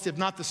smallest, if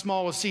not the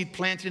smallest seed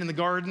planted in the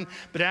garden,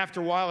 but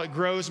after a while it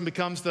grows and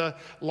becomes the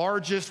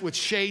largest, which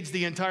shades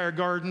the entire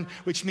garden,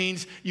 which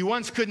means you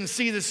once couldn't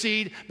see the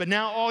seed, but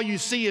now all you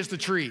see is the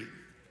tree.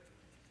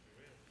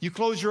 You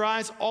close your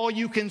eyes, all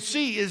you can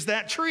see is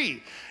that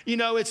tree. You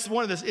know, it's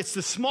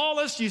the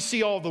smallest. You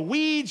see all the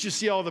weeds, you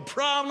see all the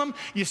problem,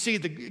 you see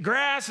the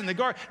grass in the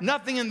garden,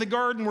 nothing in the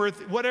garden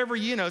worth whatever,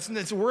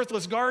 it's a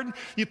worthless garden.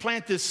 You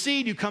plant this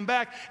seed, you come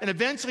back, and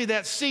eventually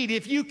that seed,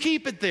 if you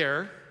keep it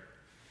there,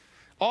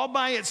 all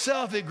by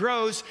itself, it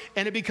grows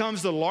and it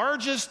becomes the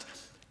largest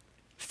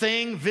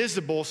thing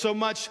visible, so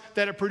much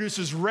that it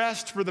produces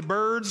rest for the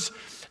birds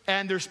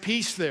and there's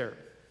peace there.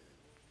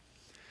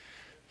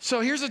 So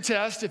here's a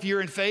test. If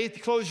you're in faith,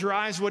 close your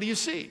eyes, what do you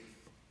see?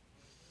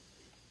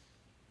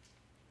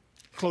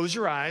 Close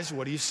your eyes,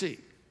 what do you see?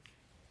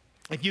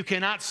 If you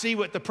cannot see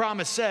what the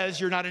promise says,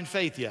 you're not in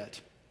faith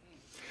yet.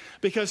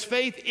 Because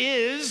faith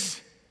is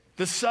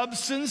the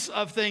substance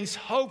of things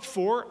hoped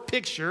for,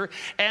 picture,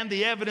 and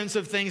the evidence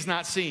of things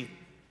not seen.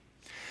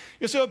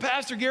 So,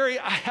 Pastor Gary,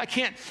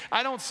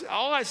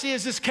 all I see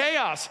is this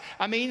chaos.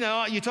 I mean,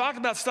 you talk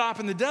about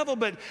stopping the devil,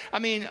 but I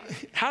mean,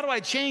 how do I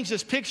change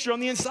this picture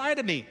on the inside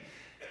of me?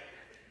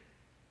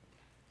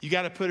 You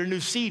got to put a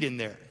new seed in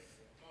there.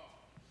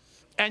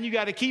 And you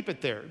got to keep it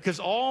there. Because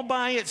all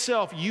by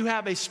itself, you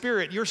have a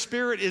spirit. Your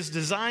spirit is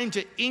designed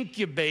to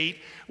incubate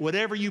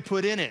whatever you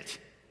put in it.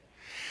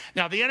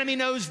 Now, the enemy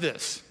knows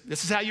this.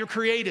 This is how you're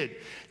created.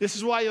 This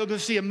is why you'll go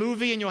see a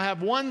movie and you'll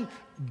have one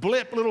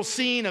blip little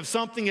scene of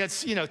something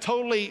that's,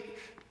 totally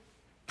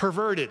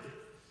perverted.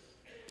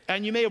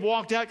 And you may have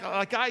walked out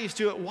like I used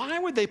to. Why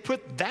would they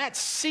put that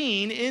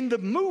scene in the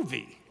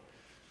movie?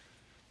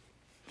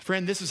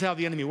 Friend, this is how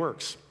the enemy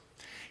works.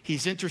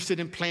 He's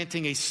interested in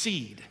planting a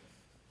seed.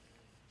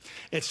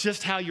 It's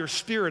just how your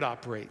spirit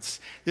operates.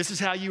 This is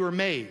how you were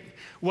made.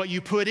 What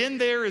you put in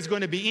there is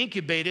going to be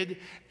incubated,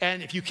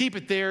 and if you keep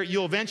it there,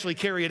 you'll eventually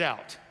carry it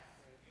out.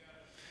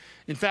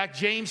 In fact,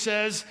 James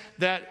says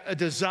that a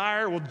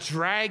desire will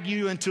drag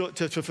you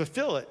to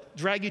fulfill it,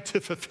 drag you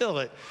to fulfill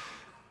it.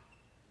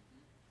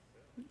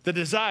 The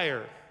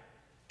desire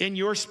in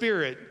your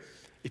spirit,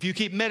 if you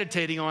keep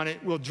meditating on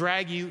it, will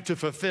drag you to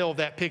fulfill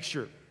that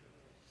picture.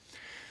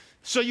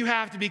 So you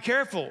have to be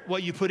careful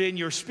what you put in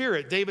your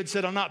spirit. David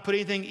said, I'll not put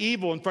anything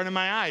evil in front of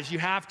my eyes. You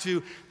have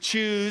to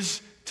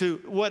choose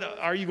what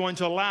are you going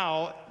to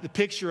allow the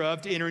picture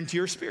of to enter into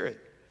your spirit?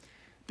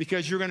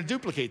 Because you're going to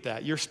duplicate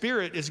that. Your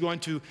spirit is going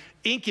to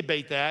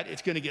incubate that.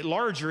 It's going to get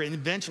larger and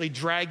eventually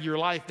drag your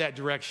life that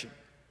direction.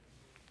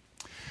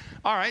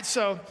 All right,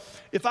 so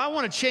if I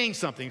want to change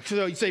something,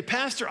 so you say,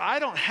 Pastor, I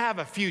don't have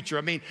a future.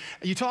 I mean,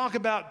 you talk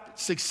about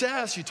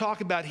success, you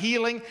talk about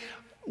healing.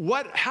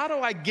 How do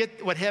I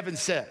get what heaven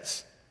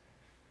says?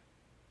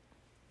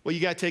 Well, you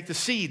got to take the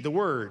seed, the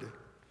word.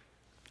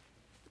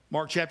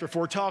 Mark chapter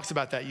 4 talks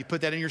about that. You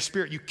put that in your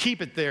spirit. You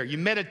keep it there. You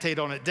meditate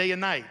on it day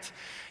and night.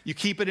 You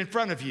keep it in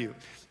front of you.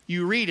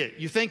 You read it.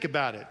 You think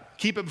about it.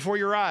 Keep it before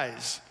your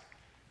eyes.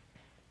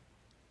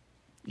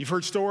 You've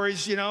heard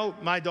stories,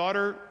 my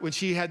daughter, when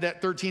she had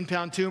that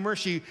 13-pound tumor,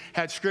 she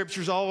had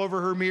scriptures all over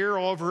her mirror,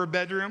 all over her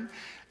bedroom,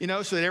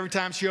 so that every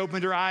time she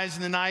opened her eyes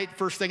in the night,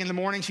 first thing in the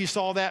morning, she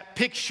saw that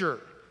picture.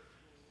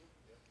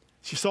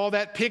 She saw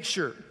that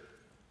picture.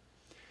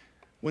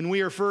 When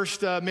we were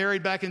first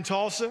married back in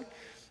Tulsa,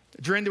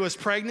 Drenda was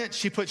pregnant.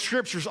 She put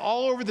scriptures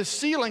all over the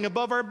ceiling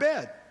above our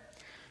bed.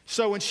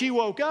 So when she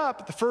woke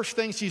up, the first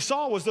thing she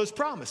saw was those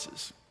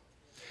promises.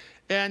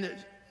 And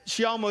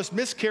she almost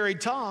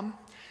miscarried Tom.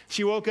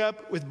 She woke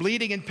up with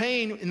bleeding and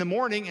pain in the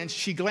morning, and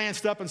she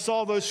glanced up and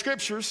saw those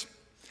scriptures.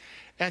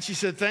 And she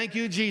said, thank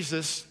you,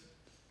 Jesus.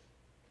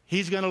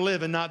 He's going to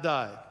live and not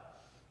die.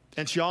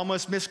 And she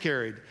almost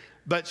miscarried.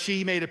 But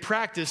she made a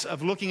practice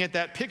of looking at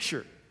that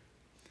picture.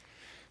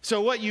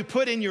 So what you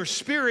put in your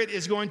spirit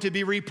is going to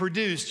be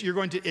reproduced.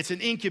 It's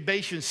an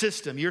incubation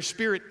system. Your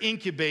spirit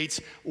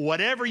incubates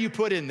whatever you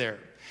put in there.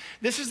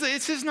 This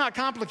is not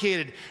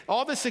complicated.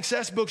 All the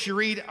success books you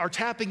read are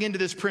tapping into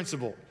this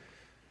principle.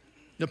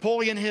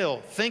 Napoleon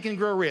Hill, Think and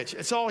Grow Rich.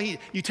 It's all you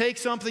take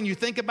something, you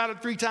think about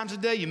it 3 times a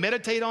day, you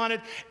meditate on it,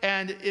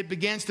 and it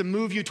begins to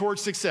move you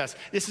towards success.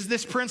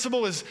 This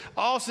principle is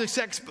all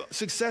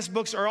success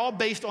books are all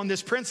based on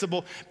this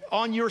principle,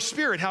 on your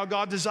spirit, how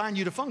God designed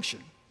you to function.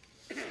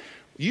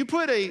 You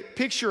put a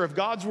picture of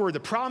God's word, the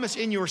promise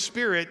in your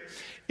spirit,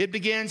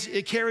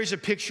 it carries a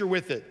picture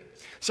with it.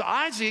 So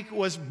Isaac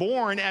was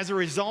born as a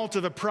result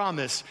of a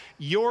promise.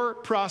 Your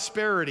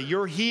prosperity,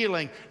 your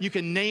healing, you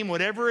can name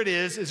whatever it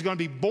is going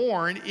to be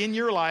born in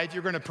your life.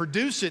 You're going to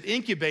produce it,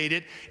 incubate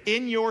it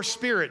in your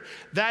spirit.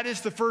 That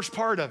is the first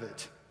part of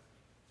it.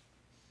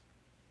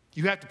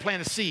 You have to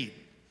plant a seed.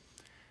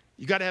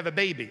 You got to have a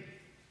baby.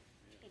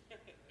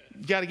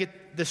 You got to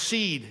get the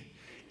seed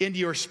into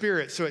your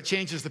spirit so it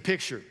changes the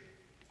picture.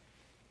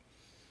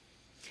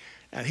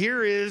 Now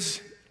here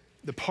is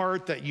the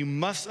part that you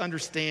must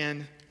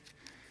understand.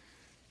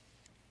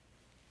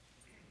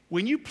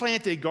 When you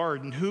plant a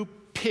garden, who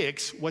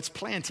picks what's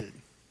planted?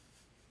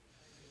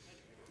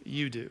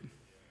 You do.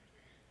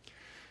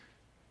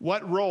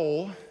 What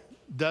role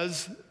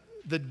does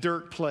the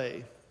dirt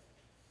play?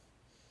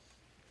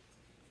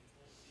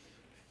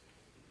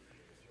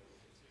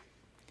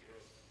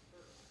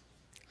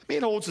 I mean,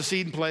 it holds the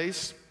seed in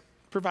place,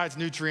 provides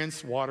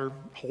nutrients, water,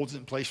 holds it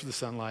in place for the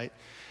sunlight.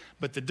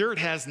 But the dirt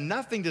has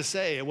nothing to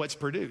say at what's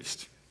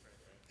produced.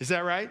 Is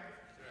that right?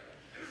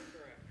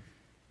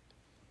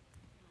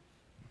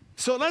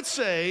 So let's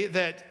say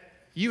that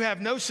you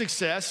have no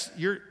success,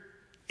 you're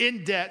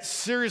in debt,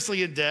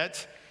 seriously in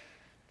debt.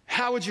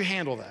 How would you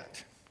handle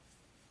that?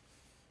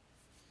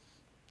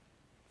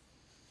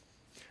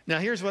 Now,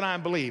 here's what I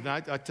believe.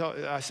 And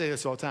I say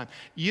this all the time.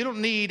 You don't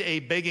need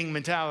a begging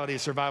mentality, a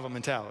survival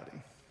mentality.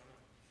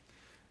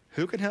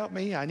 Who can help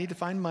me? I need to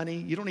find money.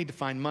 You don't need to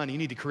find money. You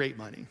need to create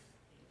money.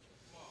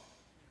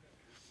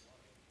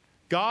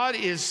 God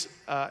is,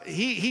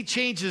 he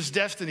changes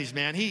destinies,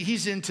 man.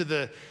 He's into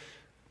the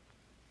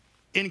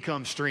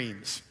income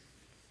streams.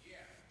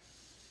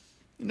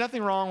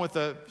 Nothing wrong with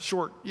a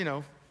short,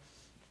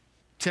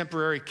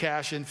 temporary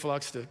cash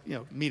influx to,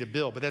 meet a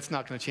bill, but that's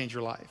not going to change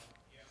your life.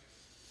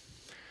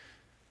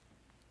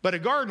 But a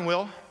garden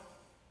will,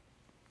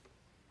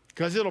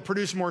 because it'll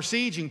produce more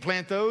seeds. You can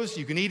plant those,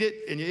 you can eat it,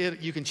 and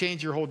you can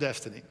change your whole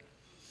destiny.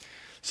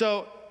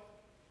 So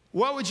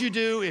what would you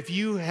do if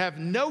you have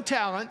no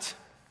talent,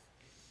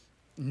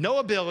 no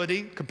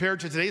ability compared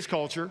to today's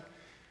culture,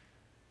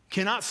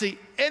 cannot see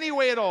any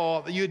way at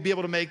all that you would be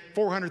able to make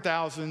 $400,000,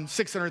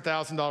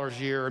 $600,000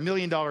 a year, $1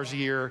 million a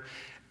year,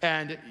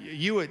 And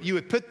you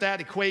would put that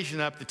equation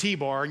up, the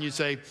T-bar, and you'd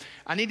say,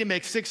 I need to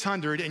make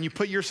 600, and you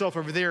put yourself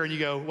over there, and you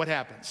go, what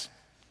happens?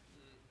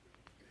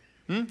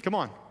 Come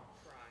on.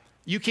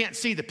 You can't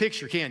see the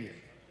picture, can you?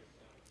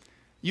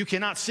 You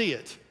cannot see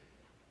it.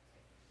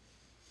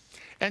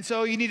 And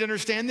so you need to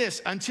understand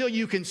this. Until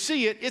you can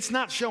see it, it's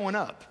not showing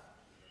up.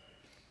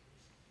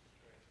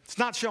 It's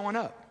not showing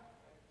up.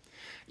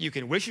 You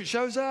can wish it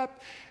shows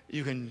up.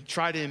 You can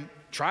try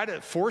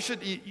to force it.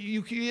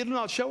 It'll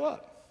not show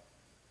up.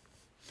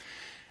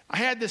 I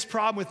had this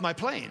problem with my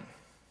plane.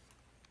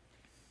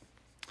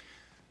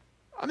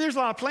 I mean, there's a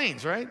lot of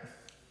planes, right?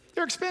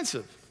 They're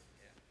expensive.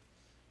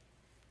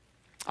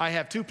 I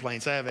have two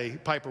planes. I have a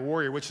Piper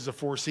Warrior, which is a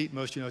 4-seat,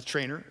 most it's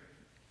trainer.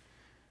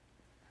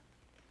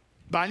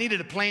 But I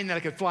needed a plane that I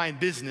could fly in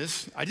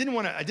business. I did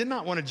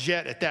not want a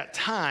jet at that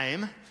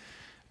time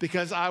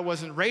because I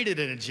wasn't rated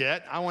in a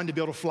jet. I wanted to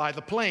be able to fly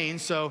the plane.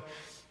 So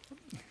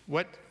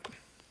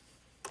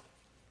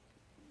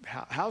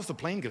how's the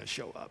plane going to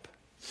show up?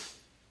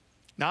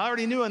 Now, I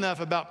already knew enough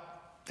about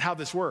how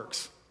this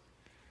works.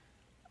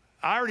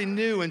 I already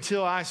knew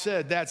until I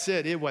said, that's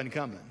it, it wasn't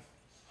coming.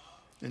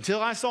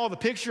 Until I saw the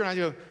picture and I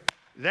go,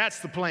 that's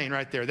the plane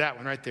right there, that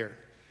one right there.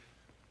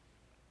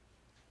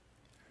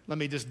 Let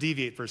me just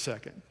deviate for a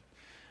second.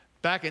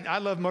 I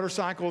love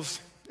motorcycles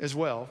as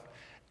well.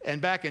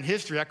 And back in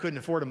history, I couldn't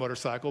afford a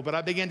motorcycle, but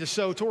I began to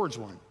sow towards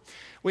one.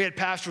 We had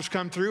pastors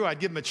come through. I'd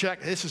give them a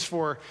check. This is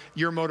for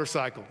your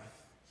motorcycle.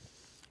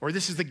 Or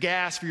this is the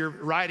gas for your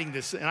riding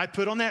this. And I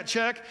put on that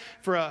check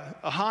for a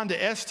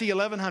Honda ST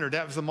 1100.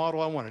 That was the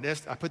model I wanted.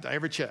 I put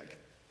every check.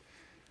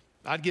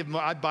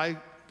 I'd buy,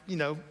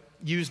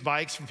 used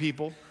bikes for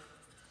people.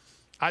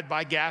 I'd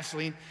buy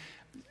gasoline.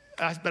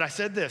 But I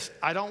said this,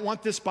 I don't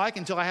want this bike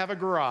until I have a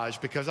garage,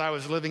 because I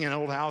was living in an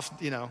old house,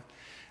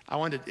 I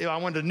wanted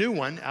a new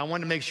one. I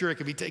wanted to make sure it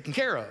could be taken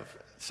care of.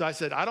 So I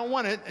said, I don't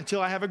want it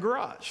until I have a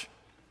garage.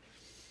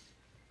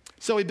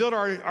 So we built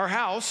our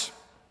house,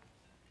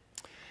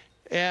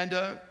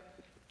 and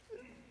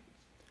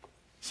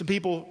some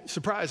people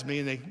surprised me,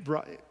 and they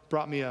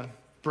brought me a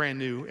brand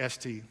new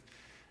ST.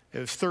 It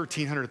was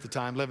 1,300 at the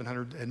time,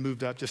 1,100 had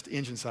moved up, just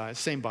engine size,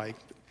 same bike,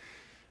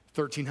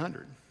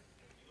 1,300.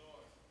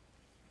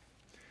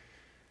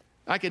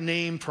 I could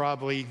name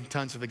probably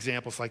tons of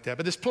examples like that.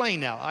 But this plane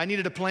now, I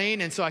needed a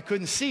plane, and so I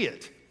couldn't see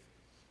it.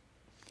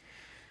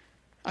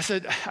 I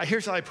said,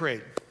 here's how I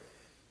prayed.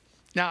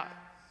 Now,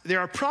 there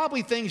are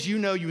probably things you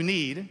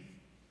need,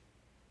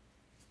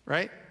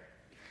 right?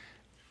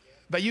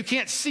 But you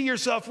can't see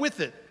yourself with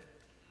it.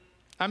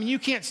 I mean, you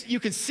can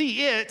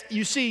see it,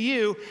 you see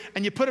you,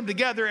 and you put them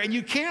together, and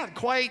you can't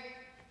quite,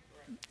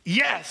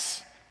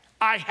 yes,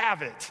 I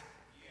have it.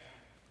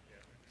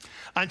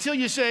 Until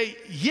you say,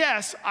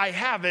 yes, I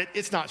have it,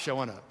 it's not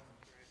showing up.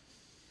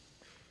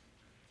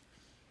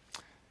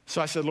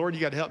 So I said, Lord, you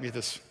got to help me with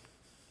this.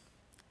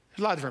 There's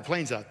a lot of different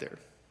planes out there.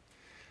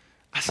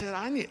 I said,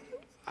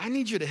 I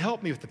need you to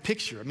help me with the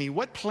picture. I mean,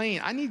 what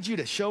plane? I need you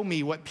to show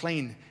me what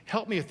plane.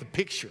 Help me with the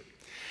picture.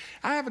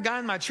 I have a guy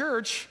in my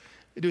church,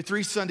 they do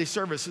 3 Sunday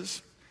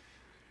services.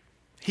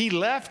 He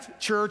left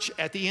church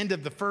at the end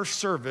of the first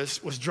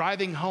service, was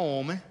driving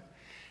home,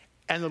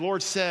 and the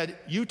Lord said,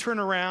 you turn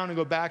around and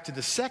go back to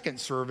the second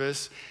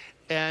service,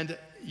 and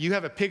you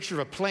have a picture of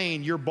a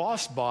plane your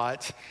boss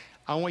bought.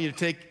 I want you to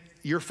take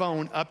your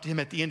phone up to him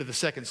at the end of the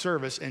second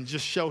service and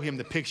just show him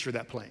the picture of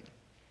that plane.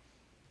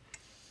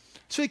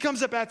 So he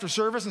comes up after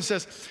service and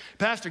says,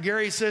 Pastor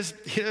Gary says,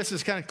 this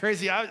is kind of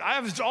crazy. I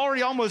was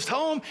already almost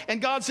home,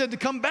 and God said to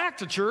come back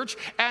to church,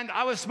 and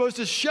I was supposed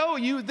to show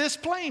you this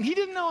plane. He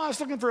didn't know I was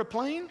looking for a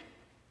plane.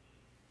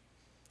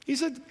 He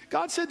said,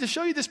 God said to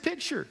show you this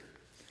picture.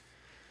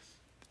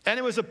 And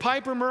it was a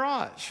Piper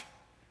Mirage.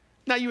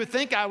 Now, you would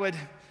think I would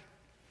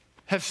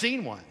have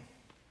seen one.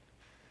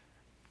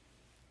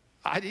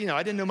 I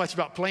didn't know much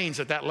about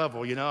planes at that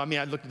level, I mean,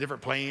 I looked at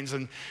different planes,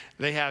 and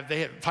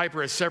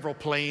Piper has several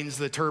planes,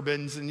 the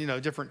turbines,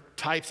 and, different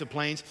types of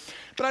planes.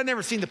 But I'd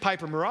never seen the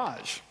Piper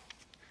Mirage.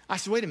 I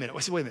said, wait a minute,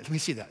 let me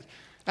see that.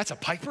 That's a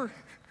Piper?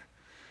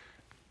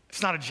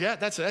 It's not a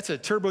jet. That's a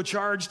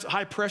turbocharged,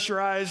 high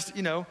pressurized,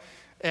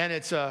 and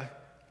it's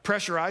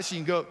pressurized, so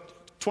you can go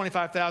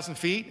 25,000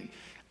 feet.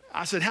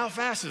 I said, how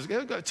fast is it?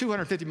 It'll go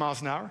 250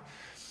 miles an hour.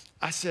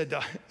 I said,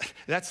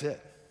 that's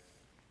it.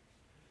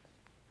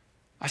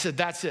 I said,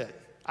 that's it.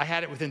 I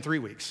had it within 3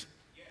 weeks.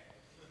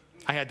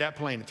 I had that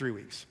plane in 3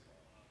 weeks.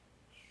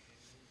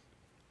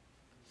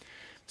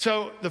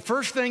 So the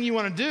first thing you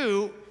want to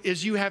do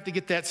is you have to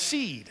get that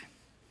seed,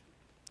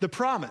 the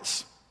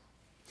promise.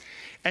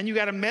 And you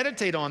got to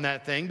meditate on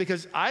that thing,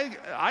 because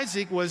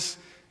Isaac was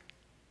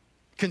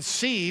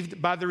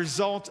conceived by the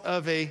result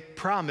of a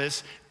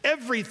promise.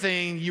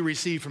 Everything you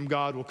receive from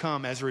God will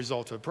come as a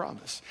result of a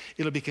promise.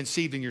 It'll be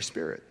conceived in your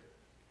spirit.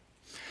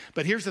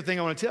 But here's the thing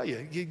I want to tell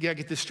you. You got to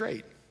get this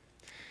straight.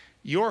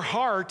 Your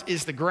heart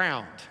is the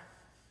ground.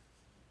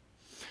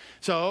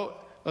 So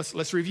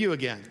let's review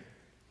again.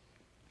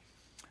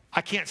 I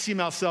can't see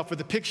myself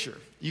with a picture.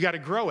 You got to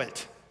grow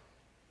it.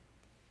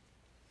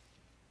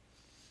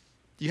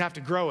 You have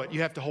to grow it.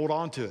 You have to hold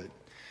on to it.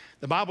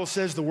 The Bible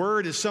says the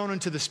word is sown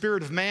into the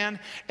spirit of man,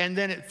 and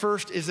then at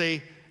first is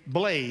a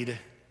blade,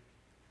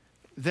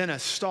 then a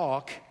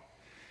stalk,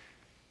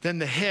 then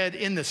the head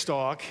in the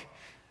stalk,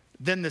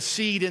 then the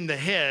seed in the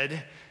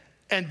head,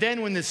 and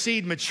then when the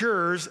seed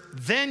matures,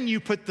 then you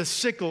put the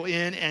sickle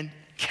in and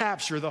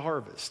capture the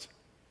harvest.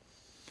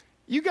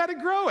 You got to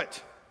grow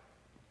it.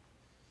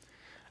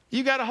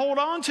 You got to hold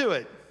on to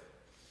it.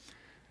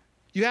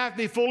 You have to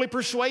be fully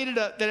persuaded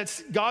that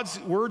it's God's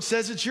word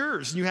says it's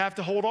yours. You have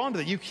to hold on to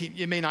it.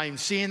 You may not even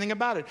see anything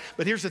about it.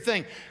 But here's the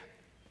thing.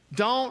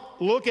 Don't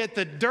look at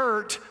the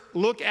dirt,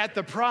 look at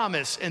the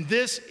promise. And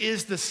this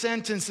is the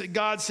sentence that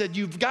God said,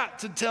 you've got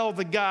to tell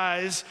the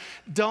guys,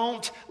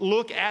 don't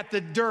look at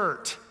the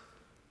dirt.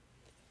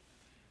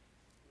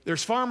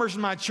 There's farmers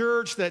in my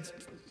church that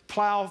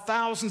plow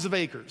thousands of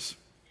acres.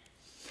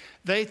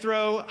 They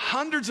throw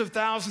hundreds of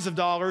thousands of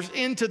dollars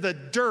into the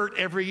dirt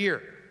every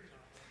year.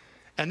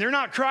 And they're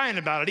not crying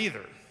about it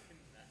either.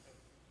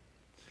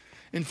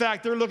 In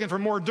fact, they're looking for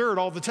more dirt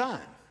all the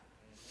time.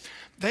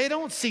 They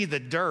don't see the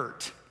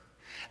dirt.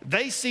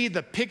 They see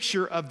the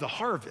picture of the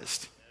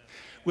harvest.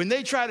 When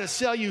they try to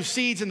sell you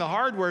seeds in the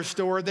hardware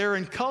store, they're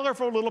in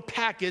colorful little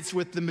packets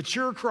with the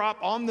mature crop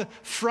on the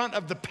front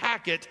of the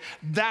packet.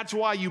 That's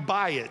why you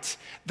buy it.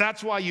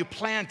 That's why you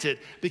plant it,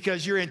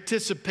 because you're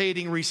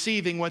anticipating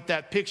receiving what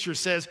that picture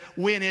says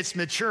when it's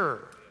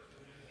mature.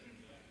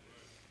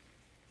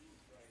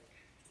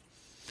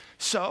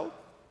 So,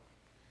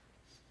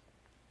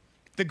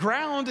 the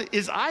ground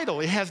is idle.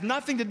 It has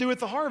nothing to do with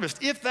the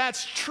harvest. If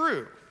that's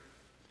true,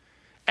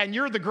 and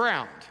you're the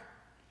ground,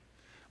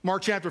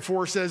 Mark chapter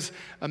 4 says,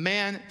 a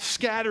man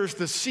scatters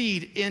the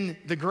seed in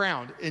the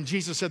ground. And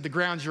Jesus said, the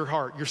ground's your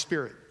heart, your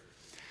spirit.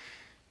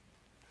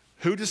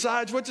 Who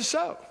decides what to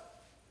sow?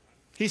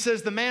 He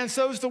says, the man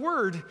sows the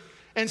word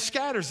and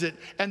scatters it.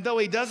 And though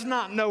he does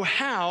not know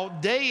how,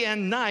 day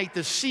and night,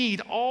 the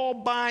seed all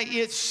by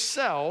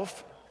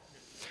itself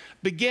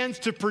begins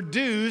to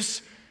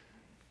produce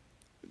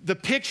the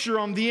picture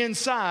on the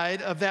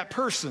inside of that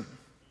person.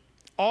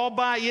 All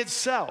by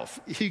itself.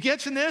 You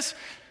getting this?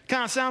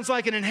 Kind of sounds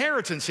like an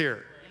inheritance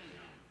here.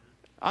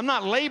 I'm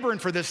not laboring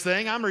for this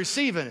thing, I'm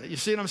receiving it. You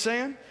see what I'm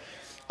saying?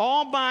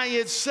 All by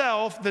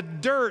itself, the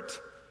dirt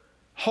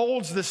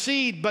holds the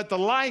seed, but the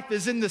life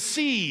is in the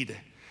seed.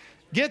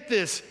 Get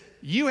this,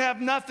 you have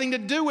nothing to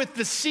do with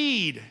the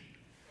seed.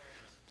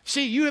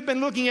 See, you have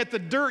been looking at the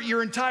dirt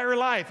your entire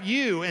life,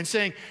 and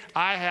saying,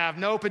 I have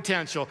no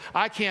potential.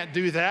 I can't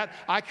do that.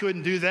 I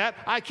couldn't do that.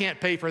 I can't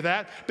pay for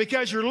that.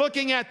 Because you're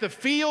looking at the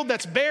field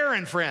that's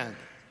barren, friend.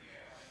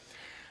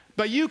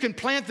 But you can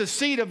plant the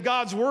seed of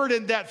God's word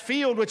in that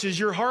field, which is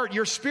your heart,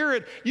 your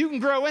spirit. You can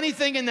grow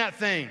anything in that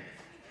thing.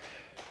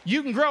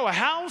 You can grow a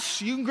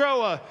house, you can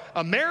grow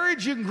a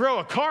marriage, you can grow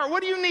a car.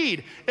 What do you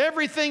need?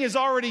 Everything is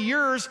already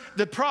yours.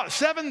 The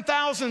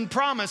 7,000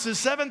 promises,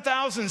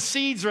 7,000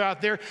 seeds are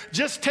out there.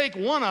 Just take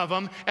one of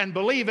them and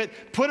believe it,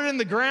 put it in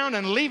the ground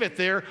and leave it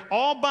there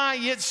all by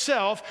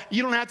itself.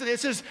 You don't have to, it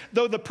says,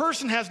 though the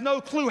person has no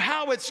clue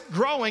how it's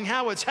growing,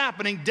 how it's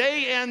happening,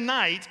 day and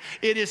night,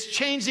 it is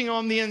changing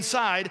on the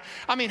inside.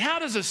 I mean, how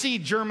does a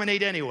seed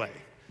germinate anyway?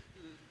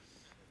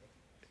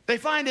 They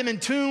find him in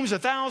tombs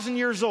 1,000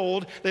 years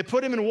old. They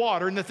put him in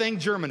water and the thing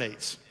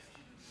germinates.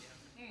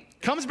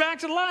 Comes back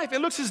to life. It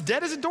looks as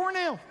dead as a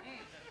doornail.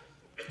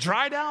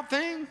 Dried out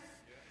thing.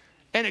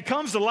 And it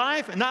comes to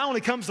life. And not only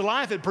comes to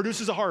life, it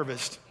produces a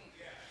harvest.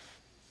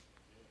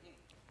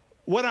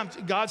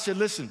 God said,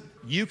 listen,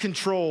 you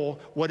control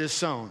what is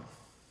sown.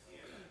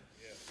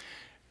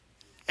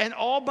 And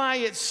all by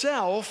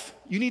itself,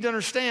 you need to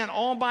understand,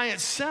 all by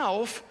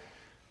itself,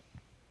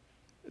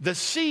 the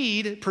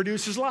seed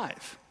produces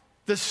life.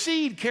 The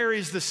seed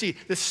carries the seed.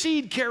 The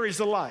seed carries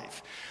the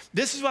life.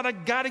 This is what I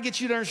got to get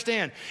you to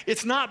understand.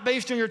 It's not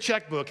based on your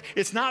checkbook.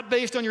 It's not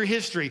based on your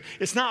history.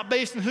 It's not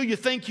based on who you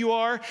think you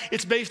are.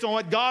 It's based on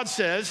what God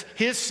says.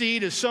 His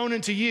seed is sown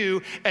into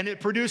you, and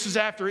it produces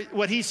after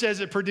what he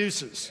says it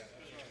produces.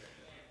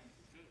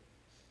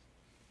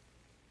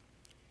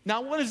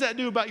 Now, what does that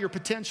do about your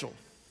potential?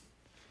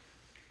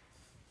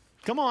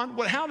 Come on.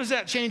 How does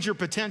that change your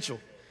potential?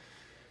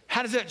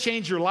 How does that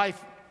change your life?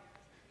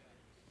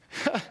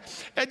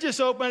 That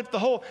just opened up the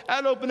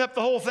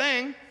whole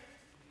thing.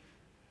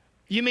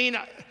 You mean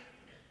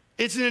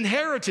it's an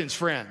inheritance,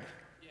 friend.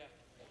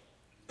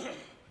 You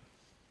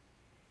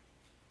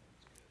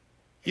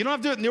don't have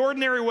to do it in the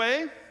ordinary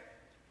way.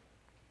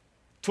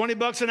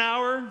 $20 an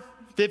hour,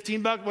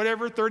 $15,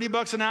 whatever,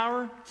 $30 an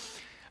hour.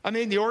 I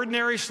mean, the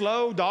ordinary,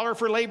 slow, dollar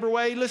for labor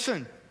way.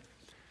 Listen,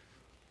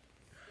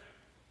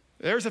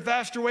 there's a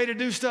faster way to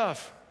do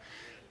stuff.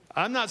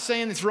 I'm not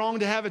saying it's wrong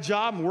to have a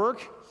job and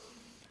work.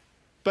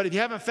 But if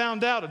you haven't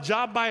found out, a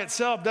job by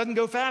itself doesn't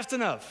go fast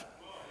enough.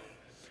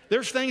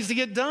 There's things to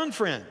get done,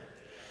 friend.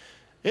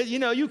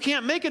 You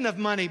can't make enough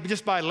money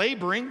just by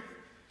laboring.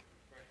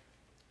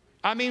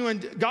 I mean, when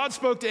God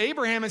spoke to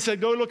Abraham and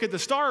said, go look at the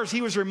stars,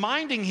 he was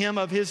reminding him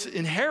of his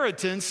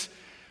inheritance,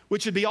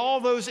 which would be all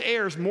those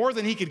heirs, more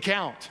than he could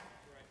count.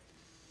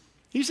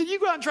 He said, you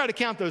go out and try to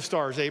count those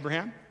stars,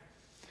 Abraham.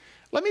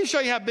 Let me show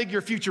you how big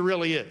your future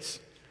really is.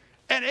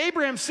 And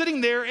Abraham's sitting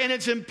there, and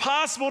it's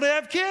impossible to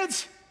have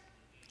kids.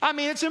 I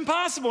mean, it's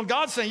impossible. And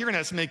God's saying, you're going to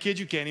have so many kids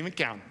you can't even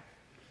count them.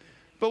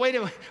 But wait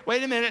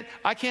a minute,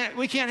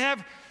 we can't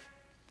have.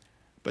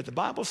 But the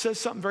Bible says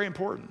something very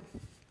important.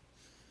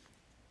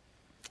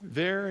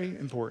 Very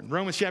important.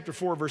 Romans chapter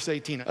 4, verse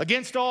 18.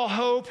 Against all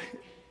hope,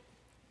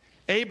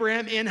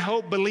 Abraham in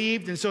hope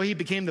believed, and so he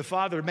became the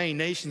father of many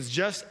nations,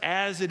 just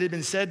as it had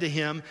been said to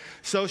him,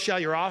 so shall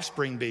your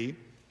offspring be.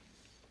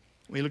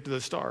 We looked at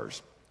those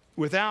stars.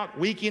 Without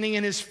weakening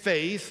in his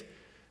faith,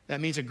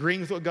 that means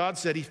agreeing with what God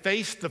said, he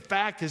faced the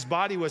fact his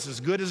body was as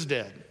good as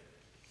dead.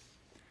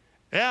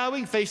 Yeah, we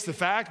can face the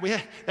fact.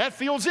 That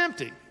field's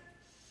empty.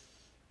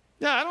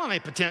 Yeah, I don't have any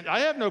potential. I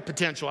have no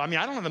potential. I mean,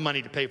 I don't have the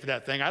money to pay for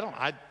that thing. I don't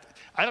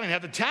even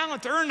have the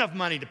talent to earn enough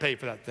money to pay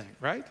for that thing,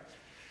 right?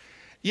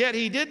 Yet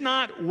he did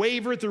not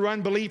waver through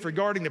unbelief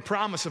regarding the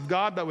promise of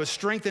God, but was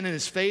strengthened in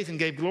his faith and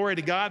gave glory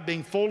to God,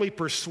 being fully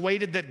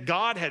persuaded that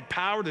God had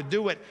power to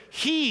do what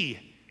he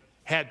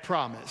had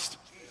promised.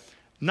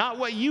 Not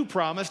what you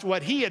promised,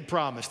 what he had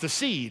promised, the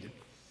seed.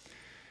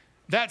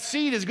 That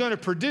seed is going to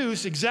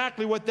produce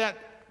exactly what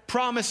that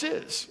promise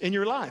is in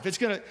your life. It's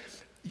going to,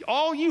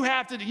 all you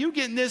have to do, you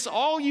getting this,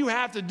 all you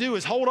have to do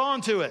is hold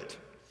on to it.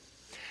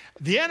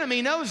 The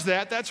enemy knows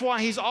that. That's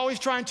why he's always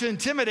trying to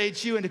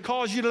intimidate you and to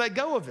cause you to let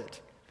go of it.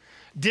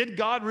 Did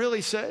God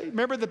really say?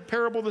 Remember the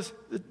parable of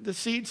the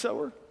seed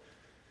sower?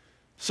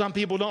 Some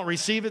people don't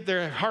receive it.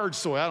 They're hard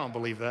soil. I don't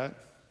believe that.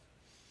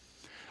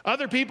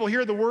 Other people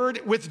hear the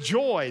word with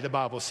joy, the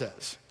Bible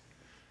says.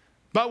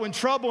 But when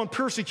trouble and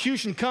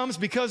persecution comes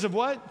because of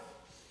what?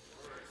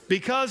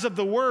 Because of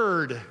the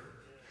word.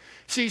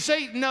 See,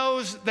 Satan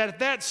knows that if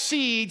that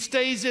seed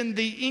stays in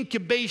the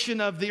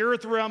incubation of the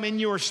earth realm in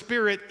your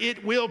spirit,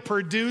 it will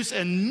produce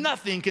and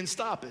nothing can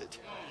stop it.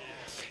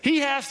 He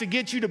has to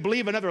get you to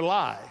believe another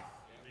lie.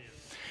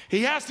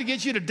 He has to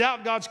get you to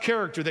doubt God's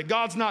character, that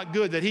God's not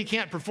good, that he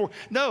can't perform.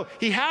 No,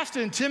 he has to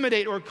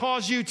intimidate or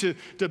cause you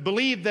to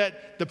believe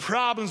that the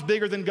problem's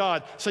bigger than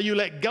God. So you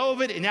let go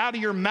of it, and out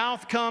of your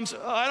mouth comes, oh,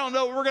 I don't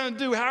know what we're going to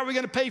do. How are we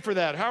going to pay for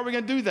that? How are we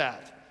going to do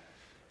that?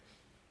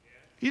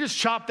 You just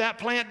chop that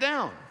plant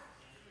down.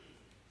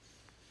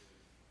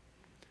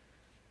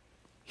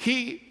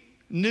 He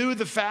knew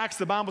the facts.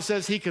 The Bible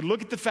says he could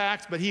look at the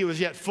facts, but he was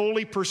yet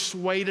fully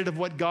persuaded of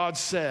what God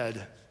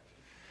said.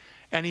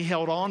 And he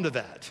held on to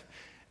that.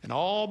 And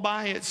all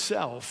by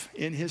itself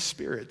in his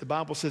spirit, the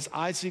Bible says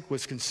Isaac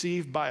was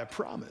conceived by a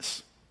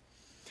promise.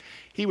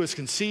 He was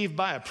conceived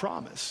by a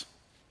promise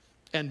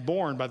and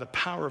born by the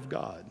power of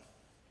God.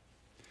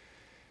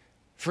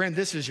 Friend,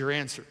 this is your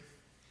answer.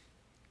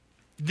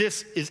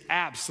 This is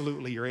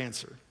absolutely your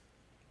answer.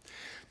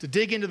 To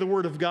dig into the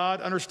Word of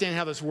God, understand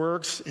how this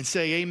works, and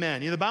say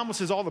amen. You know, the Bible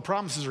says all the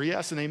promises are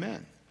yes and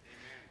amen.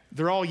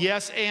 They're all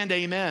yes and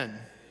amen.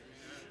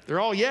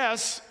 They're all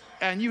yes,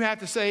 and you have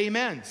to say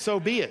amen. So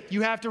be it.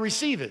 You have to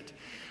receive it.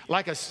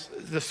 Like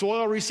the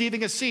soil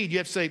receiving a seed, you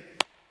have to say,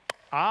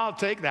 I'll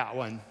take that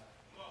one.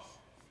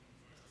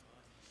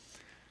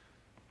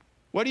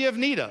 What do you have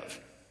need of?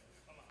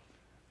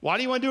 Why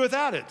do you want to do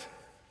without it?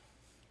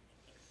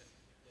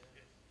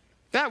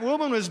 That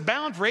woman was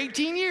bound for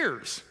 18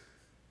 years.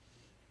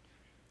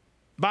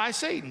 By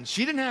Satan.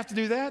 She didn't have to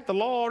do that. The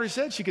law already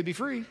said she could be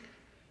free.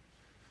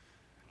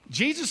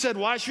 Jesus said,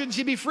 why shouldn't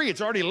she be free?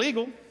 It's already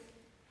legal.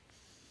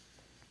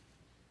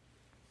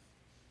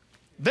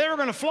 They were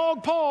going to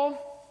flog Paul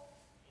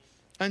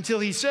until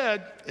he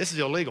said, this is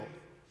illegal.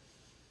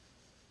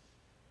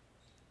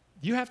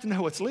 You have to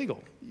know what's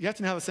legal. You have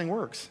to know how this thing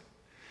works.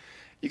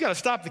 You got to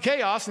stop the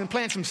chaos and then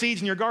plant some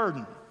seeds in your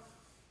garden.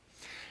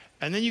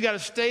 And then you got to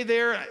stay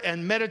there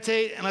and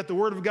meditate and let the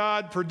Word of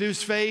God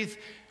produce faith.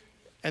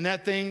 And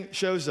that thing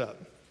shows up.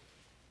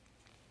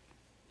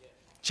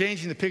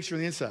 Changing the picture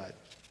on the inside.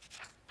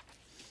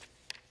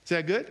 Is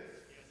that good?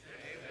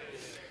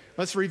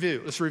 Let's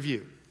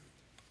review.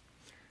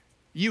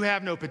 You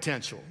have no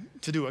potential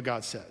to do what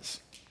God says.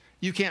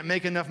 You can't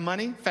make enough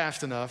money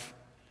fast enough.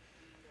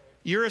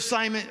 Your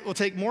assignment will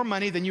take more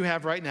money than you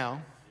have right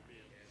now.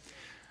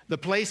 The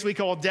place we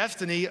call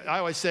destiny, I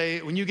always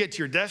say, when you get to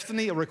your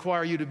destiny, it'll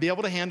require you to be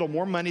able to handle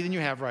more money than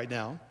you have right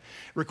now.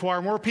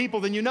 Require more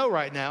people than you know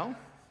right now.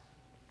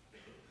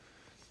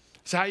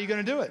 So how are you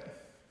going to do it?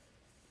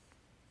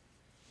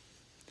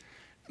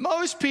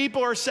 Most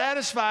people are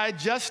satisfied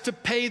just to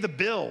pay the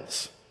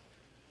bills.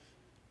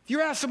 If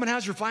you ask someone,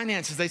 how's your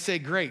finances? They say,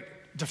 great.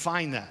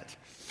 Define that.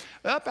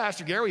 Well,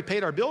 Pastor Gary, we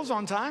paid our bills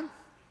on time.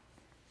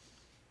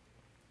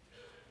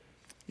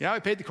 Yeah, we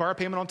paid the car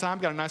payment on time,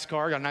 got a nice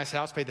car, got a nice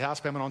house, paid the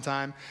house payment on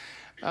time.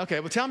 Okay,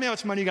 well, tell me how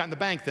much money you got in the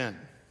bank then.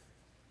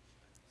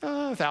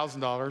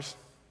 $1,000.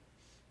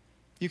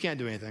 You can't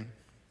do anything.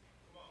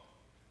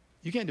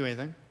 You can't do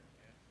anything.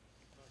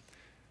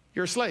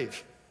 You're a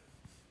slave.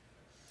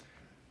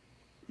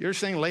 You're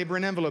saying labor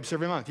in envelopes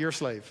every month. You're a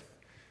slave.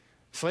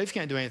 Slaves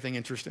can't do anything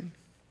interesting.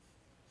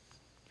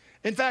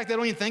 In fact, they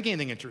don't even think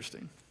anything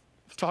interesting.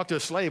 Talk to a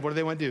slave, what do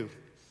they want to do?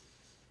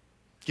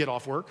 Get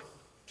off work?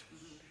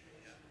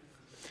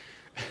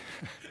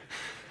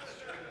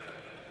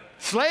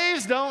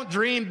 Slaves don't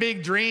dream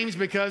big dreams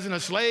because in a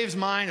slave's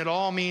mind, it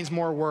all means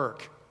more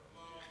work.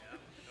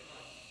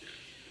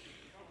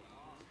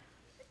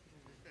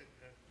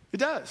 It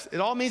does.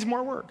 It all means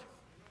more work.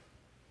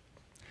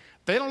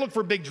 They don't look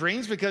for big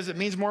dreams because it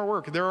means more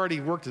work. They're already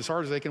worked as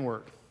hard as they can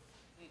work.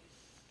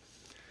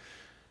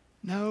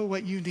 No,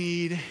 what you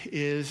need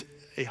is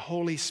a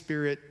Holy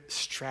Spirit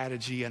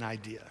strategy and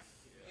idea.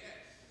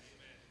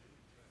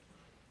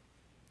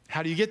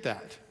 How do you get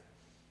that?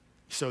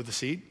 You sow the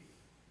seed.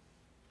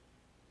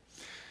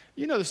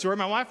 You know the story.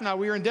 My wife and I,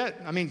 we were in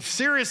debt. I mean,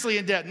 seriously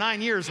in debt.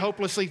 9 years,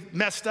 hopelessly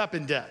messed up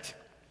in debt.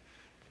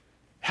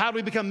 How do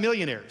we become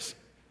millionaires?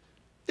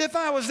 If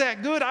I was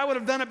that good, I would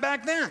have done it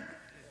back then.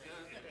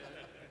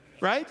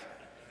 Right?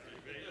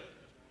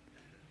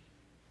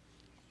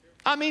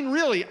 I mean,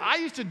 really, I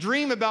used to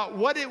dream about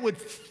what it would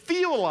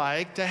feel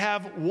like to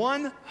have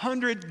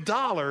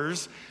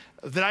 $100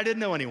 that I didn't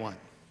know anyone.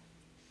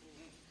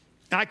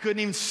 And I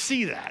couldn't even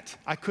see that.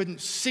 I couldn't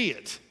see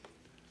it.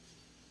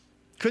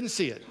 Couldn't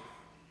see it.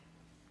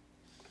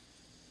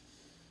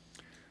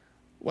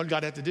 What did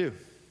God have to do?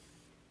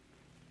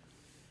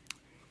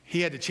 He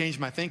had to change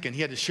my thinking.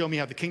 He had to show me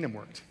how the kingdom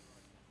worked.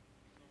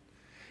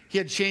 He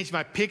had to change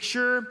my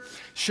picture,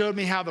 showed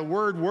me how the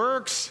word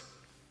works.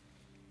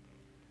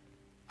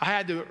 I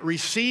had to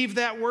receive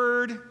that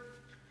word.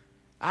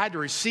 I had to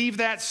receive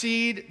that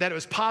seed, that it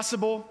was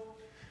possible.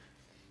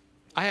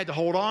 I had to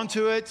hold on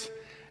to it.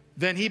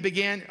 Then he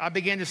began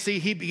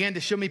to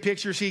show me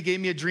pictures. He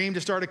gave me a dream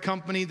to start a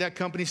company. That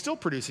company's still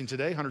producing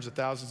today, hundreds of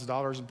thousands of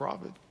dollars in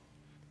profit.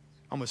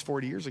 Almost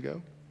 40 years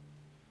ago.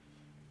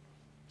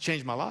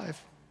 Changed my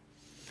life.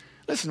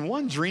 Listen,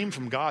 one dream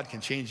from God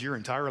can change your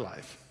entire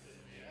life.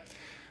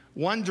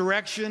 One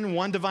direction,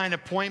 one divine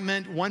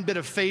appointment, one bit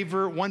of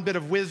favor, one bit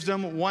of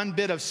wisdom, one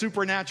bit of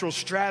supernatural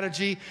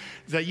strategy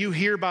that you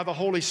hear by the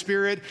Holy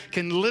Spirit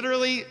can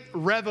literally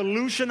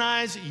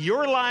revolutionize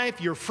your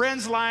life, your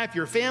friend's life,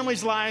 your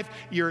family's life,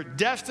 your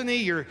destiny,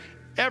 your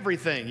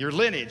everything, your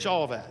lineage,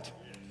 all of that.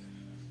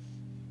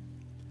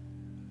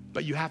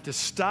 But you have to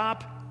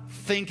stop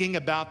thinking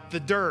about the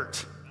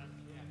dirt.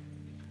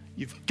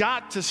 You've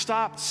got to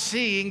stop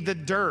seeing the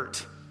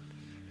dirt.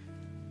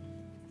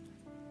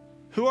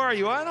 Who are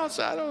you? I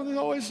don't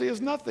always see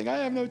as nothing. I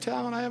have no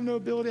talent. I have no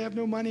ability. I have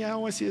no money. I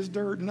always see as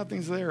dirt and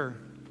nothing's there.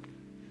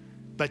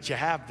 But you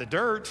have the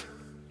dirt.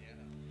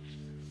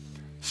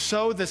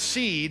 Sow the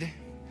seed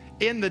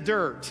in the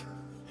dirt.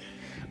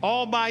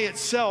 All by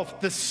itself,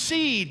 the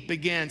seed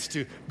begins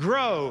to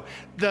grow.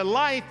 The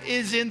life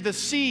is in the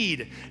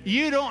seed.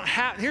 You don't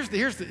have,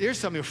 here's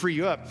something to free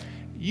you up.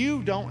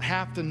 You don't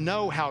have to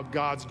know how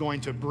God's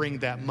going to bring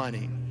that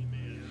money.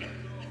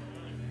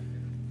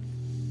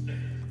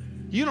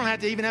 You don't have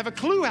to even have a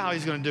clue how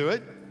he's going to do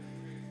it.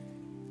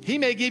 He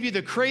may give you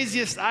the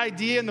craziest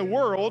idea in the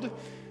world.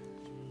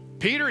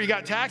 Peter, you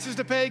got taxes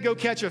to pay? Go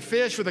catch a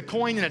fish with a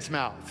coin in its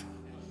mouth.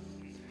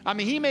 I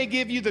mean, he may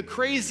give you the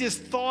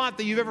craziest thought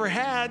that you've ever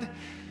had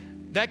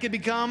that could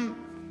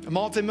become a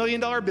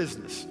multi-million-dollar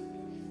business.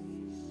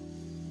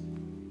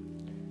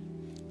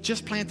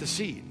 Just plant the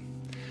seed.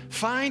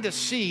 Find a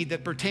seed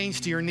that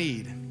pertains to your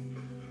need.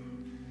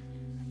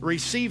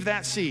 Receive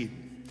that seed.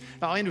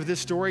 I'll end with this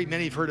story.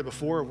 Many have heard it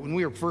before. When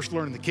we were first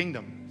learning the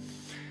kingdom,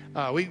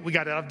 we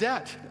got out of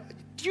debt.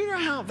 Do you know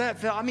how that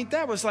felt? I mean,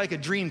 that was like a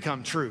dream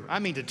come true. I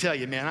mean, to tell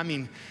you,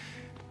 man,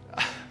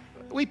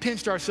 we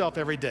pinched ourselves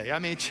every day. I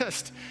mean,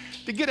 just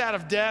to get out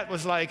of debt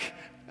was like,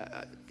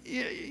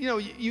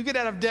 you get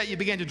out of debt, you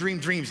begin to dream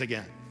dreams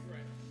again.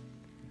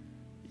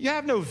 You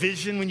have no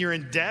vision when you're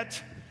in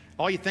debt.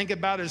 All you think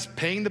about is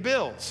paying the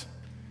bills.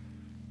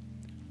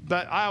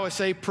 But I always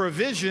say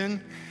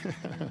provision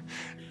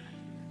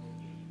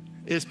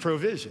is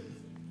provision.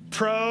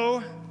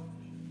 Provision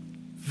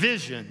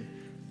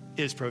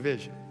is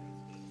provision.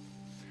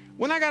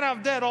 When I got out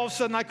of debt, all of a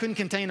sudden I couldn't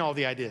contain all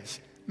the ideas.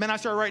 Man, I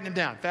started writing them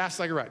down fast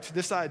like a rat.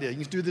 This idea,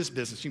 you can do this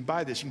business, you can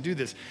buy this, you can do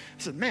this.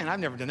 I said, man, I've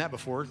never done that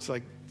before. It's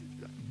like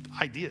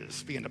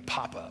ideas began to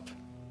pop up.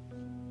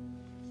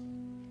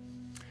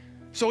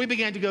 So we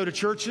began to go to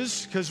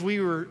churches because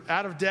we were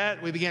out of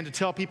debt. We began to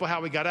tell people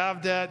how we got out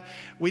of debt.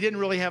 We didn't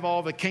really have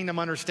all the kingdom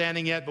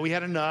understanding yet, but we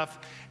had enough.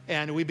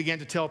 And we began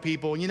to tell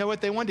people, and you know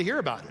what? They wanted to hear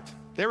about it.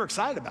 They were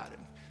excited about it.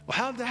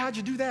 Well, how'd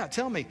you do that?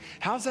 Tell me.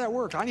 How's that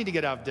work? I need to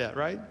get out of debt,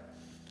 right?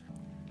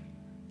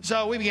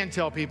 So we began to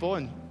tell people,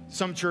 and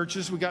some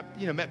churches, we got,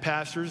 met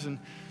pastors, and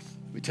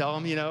we tell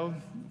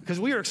them, because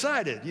we were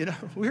excited,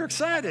 we were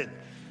excited.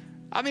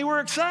 I mean,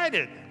 we're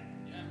excited.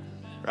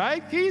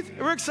 Right, Keith?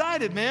 We're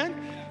excited, man.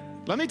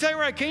 Let me tell you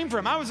where I came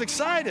from. I was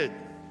excited.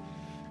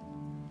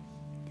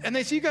 And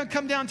they said, you got to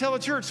come down and tell the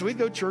church. So we'd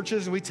go to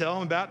churches, and we'd tell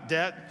them about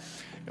debt.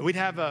 We'd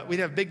have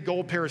a big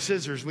gold pair of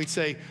scissors. We'd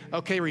say,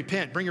 okay,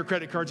 repent. Bring your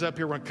credit cards up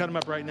here. We're going to cut them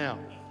up right now.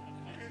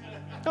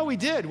 No, we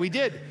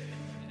did.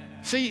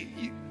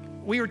 See,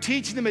 we were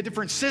teaching them a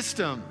different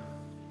system.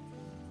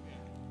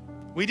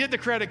 We did the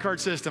credit card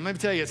system. Let me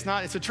tell you, it's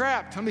a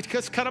trap. Let me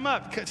cut them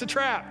up. It's a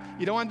trap.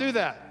 You don't want to do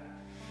that.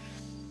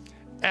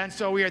 And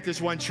so we were at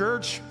this one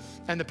church,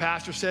 And the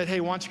pastor said, hey,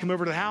 why don't you come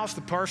over to the house?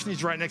 The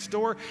parsonage right next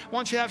door. Why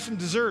don't you have some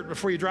dessert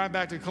before you drive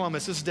back to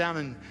Columbus? This is down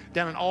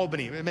in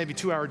Albany, maybe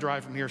 2-hour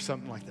drive from here,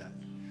 something like that.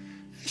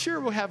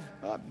 Sure, we'll have,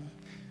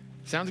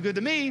 sounds good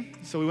to me.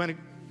 So we went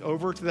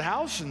over to the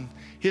house, and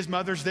his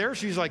mother's there.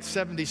 She's like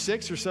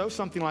 76 or so,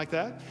 something like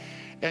that.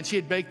 And she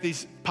had baked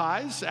these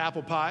pies,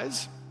 apple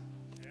pies.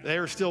 They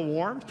were still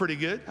warm, pretty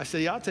good. I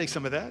said, yeah, I'll take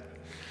some of that.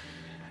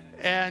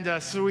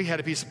 And so we had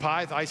a piece of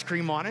pie with ice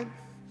cream on it.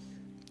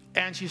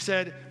 And she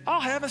said,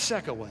 I'll have a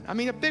second one. I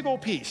mean, a big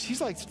old piece.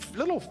 She's like,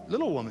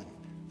 little woman.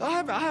 I'll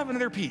have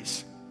another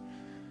piece.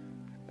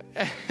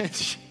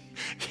 And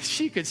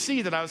she could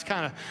see that I was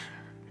kind of,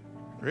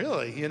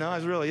 really? I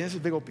was really, this is a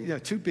big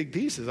old, 2 big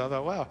pieces. I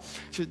thought, wow.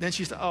 Then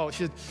she said,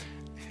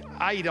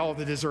 I eat all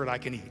the dessert I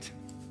can eat.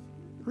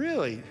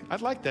 Really?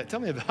 I'd like that. Tell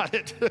me about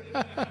it.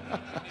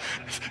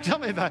 Tell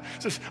me about it.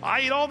 She says,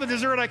 I eat all the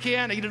dessert I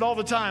can. I eat it all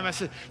the time.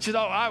 She said,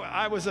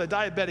 I was a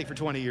diabetic for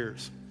 20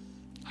 years.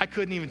 I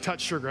couldn't even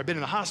touch sugar. I've been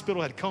in the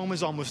hospital, had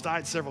comas, almost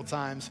died several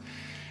times.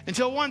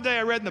 Until one day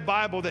I read in the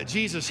Bible that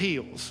Jesus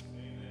heals.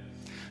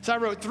 So I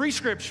wrote 3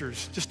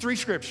 scriptures, just 3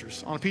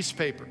 scriptures on a piece of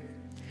paper.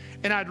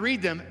 And I'd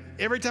read them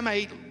every time I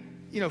ate,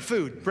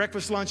 food,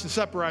 breakfast, lunch, and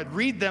supper. I'd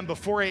read them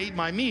before I ate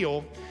my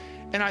meal.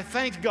 And I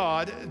thanked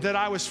God that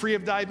I was free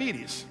of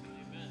diabetes.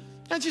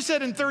 And she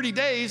said in 30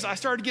 days, I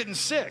started getting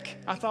sick.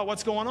 I thought,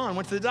 what's going on?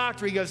 Went to the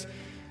doctor. He goes,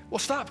 well,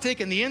 stop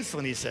taking the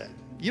insulin, he said.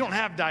 You don't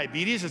have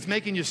diabetes. It's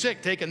making you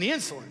sick taking the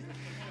insulin.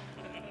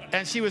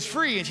 And she was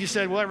free. And she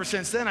said, well, ever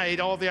since then, I ate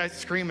all the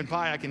ice cream and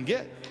pie I can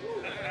get.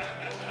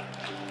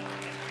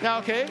 Now,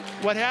 okay,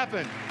 what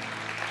happened?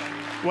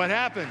 What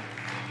happened?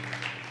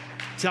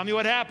 Tell me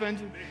what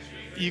happened.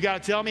 You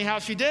got to tell me how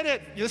she did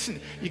it. Listen,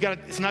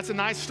 it's not a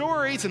nice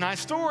story. It's a nice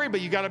story,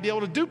 but you got to be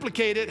able to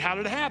duplicate it. How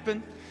did it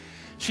happen?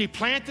 She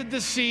planted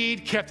the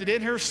seed, kept it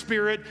in her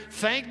spirit.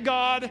 Thank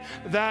God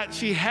that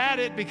she had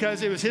it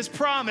because it was his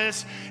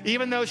promise.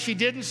 Even though she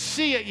didn't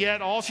see it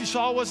yet, all she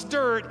saw was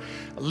dirt.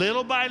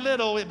 Little by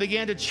little, it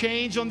began to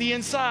change on the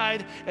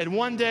inside. And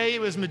one day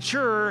it was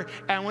mature.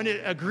 And when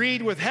it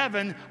agreed with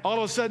heaven, all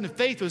of a sudden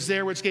faith was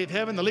there, which gave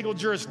heaven the legal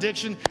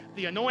jurisdiction.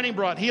 The anointing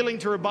brought healing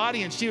to her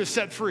body, and she was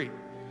set free.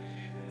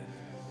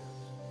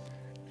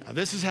 Now,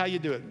 this is how you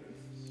do it.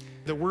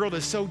 The world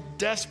is so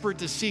desperate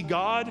to see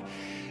God.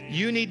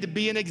 You need to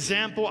be an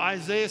example.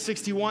 Isaiah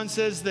 61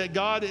 says that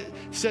God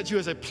set you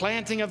as a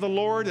planting of the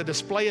Lord, a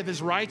display of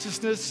his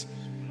righteousness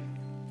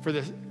for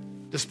the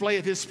display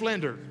of his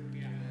splendor.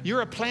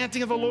 You're a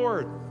planting of the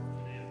Lord.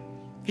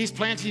 He's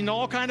planting in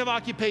all kinds of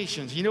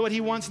occupations. You know what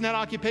he wants in that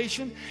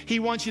occupation? He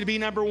wants you to be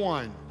number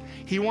one.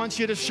 He wants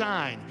you to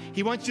shine.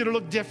 He wants you to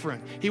look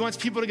different. He wants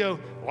people to go,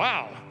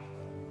 wow.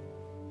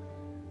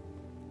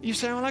 You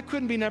say, well, I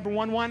couldn't be number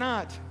one. Why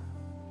not?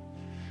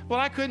 Well,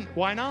 I couldn't.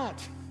 Why not?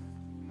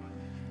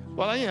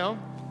 Well,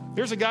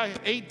 there's a guy,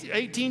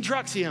 18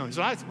 trucks he owns.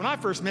 When I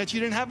first met you,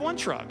 you didn't have 1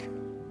 truck.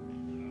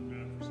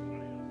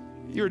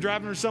 You were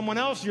driving for someone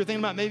else. You were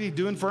thinking about maybe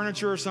doing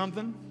furniture or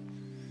something.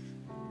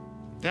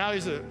 Now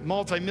he's a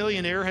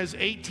multimillionaire, has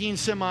 18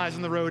 semis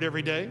on the road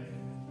every day.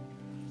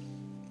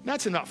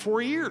 That's in about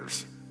 4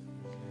 years.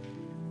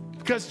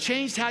 Because it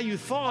changed how you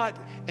thought,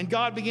 and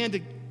God began to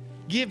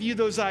give you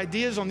those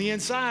ideas on the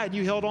inside.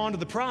 You held on to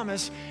the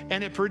promise,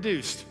 and it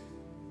produced.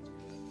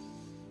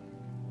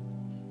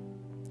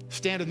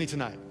 Stand with me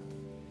tonight.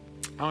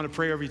 I want to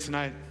pray over you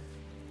tonight.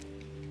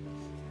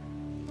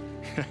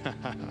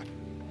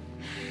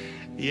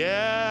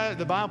 Yeah,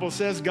 the Bible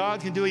says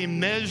God can do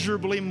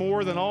immeasurably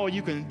more than all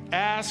you can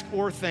ask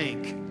or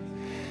think.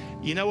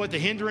 You know what the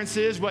hindrance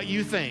is? What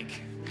you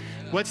think.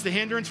 What's the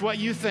hindrance? What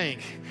you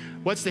think.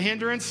 What's the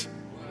hindrance?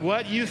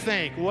 What you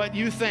think, what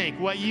you think,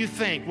 what you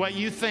think, what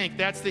you think.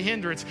 That's the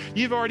hindrance.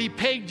 You've already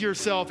pegged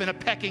yourself in a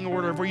pecking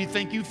order of where you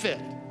think you fit.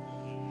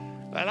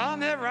 But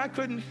I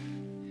couldn't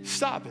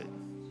stop it.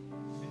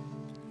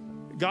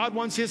 God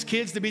wants his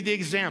kids to be the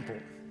example.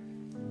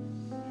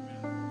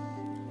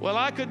 Well,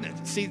 I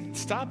couldn't. See,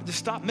 just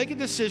stop. Make a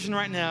decision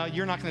right now.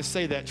 You're not going to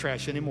say that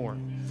trash anymore.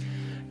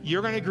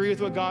 You're going to agree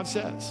with what God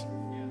says.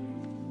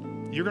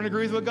 You're going to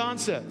agree with what God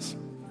says.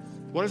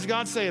 What does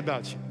God say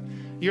about you?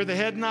 You're the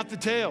head, not the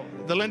tail.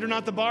 The lender,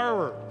 not the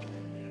borrower.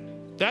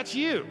 That's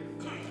you.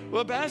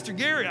 Well, Pastor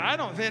Gary, I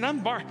don't think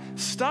I'm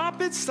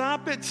Stop it,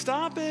 stop it,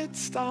 stop it,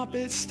 stop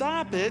it,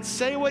 stop it.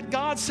 Say what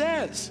God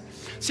says.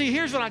 See,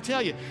 here's what I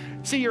tell you.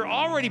 See, you're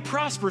already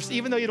prosperous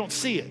even though you don't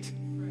see it.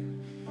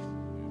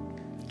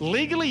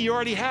 Legally, you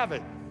already have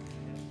it.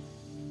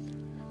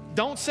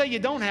 Don't say you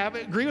don't have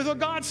it. Agree with what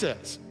God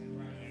says.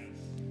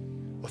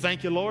 Well,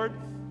 thank you, Lord.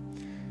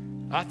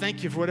 I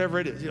thank you for whatever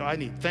it is. I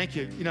need. Thank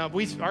you.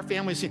 Our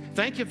family is saying,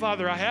 thank you,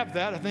 Father, I have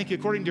that. I thank you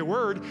according to your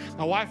word.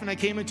 My wife and I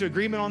came into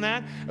agreement on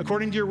that.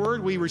 According to your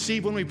word, we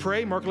receive when we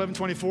pray, Mark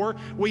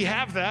 11:24. We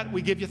have that.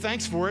 We give you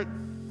thanks for it.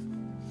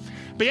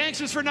 Be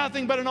anxious for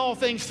nothing, but in all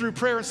things through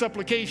prayer and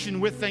supplication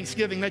with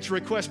thanksgiving, let your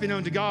requests be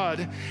known to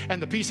God,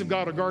 and the peace of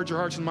God will guard your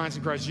hearts and minds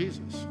in Christ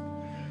Jesus.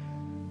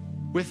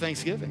 With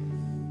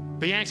thanksgiving.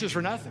 Be anxious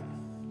for nothing.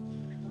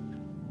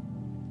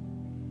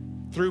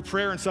 through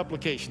prayer and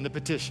supplication, the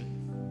petition.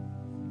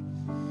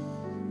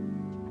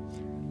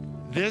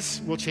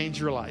 This will change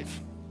your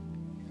life.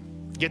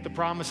 Get the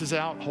promises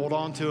out, hold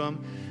on to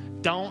them.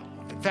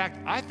 In fact,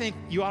 I think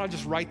you ought to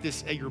just write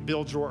this at your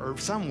bill drawer or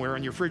somewhere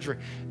on your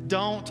refrigerator.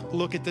 Don't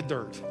look at the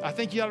dirt. I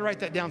think you ought to write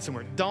that down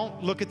somewhere.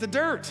 Don't look at the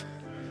dirt.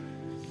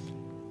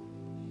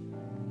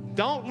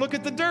 Don't look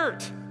at the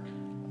dirt.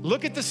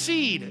 Look at the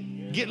seed.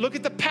 Look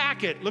at the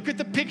packet. Look at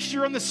the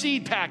picture on the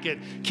seed packet.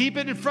 Keep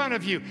it in front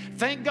of you.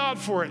 Thank God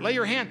for it. Lay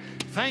your hand.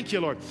 Thank you,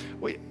 Lord.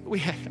 We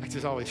had,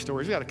 there's always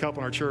stories. We had a couple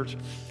in our church.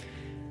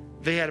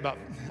 They had about,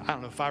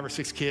 5 or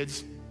 6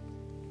 kids.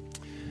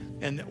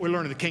 And we're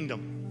learning the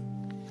kingdom.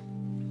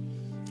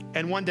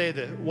 And one day,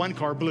 the one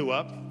car blew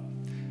up.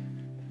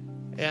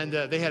 And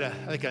they had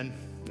a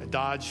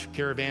Dodge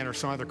Caravan or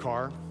some other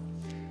car.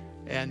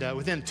 And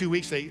within 2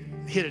 weeks, they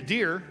hit a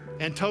deer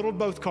and totaled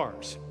both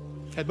cars.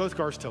 Had both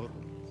cars totaled.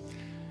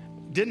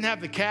 Didn't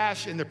have the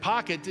cash in their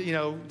pocket,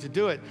 to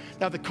do it.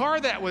 Now, the car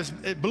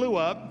it blew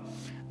up,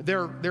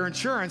 their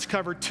insurance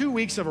covered 2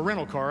 weeks of a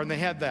rental car, and they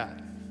had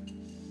that.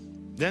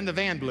 Then the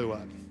van blew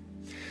up.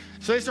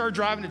 So they started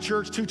driving to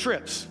church 2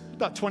 trips,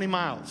 about 20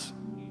 miles.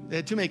 They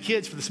had too many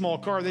kids for the small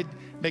car. They'd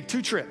make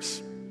 2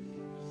 trips.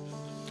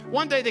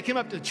 One day they came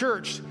up to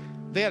church.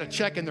 They had a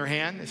check in their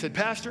hand. They said,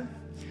 Pastor,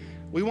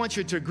 we want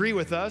you to agree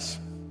with us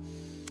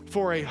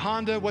for a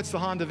Honda. What's the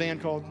Honda van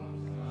called?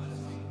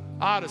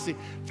 Odyssey.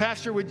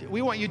 Pastor,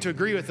 we want you to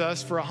agree with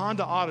us for a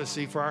Honda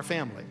Odyssey for our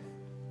family.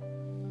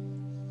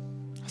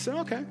 I said,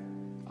 okay,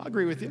 I'll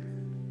agree with you.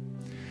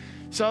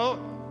 So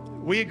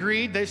we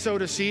agreed. They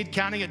sowed a seed,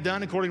 counting it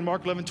done according to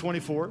Mark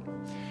 11:24.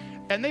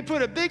 And they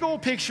put a big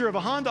old picture of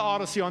a Honda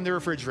Odyssey on their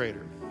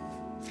refrigerator.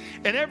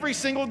 And every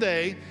single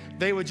day,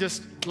 they would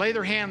just lay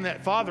their hand on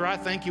that. Father, I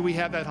thank you we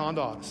have that Honda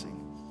Odyssey.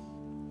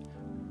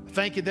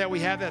 Thank you that we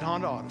have that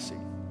Honda Odyssey.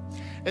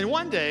 And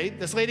one day,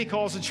 this lady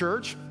calls the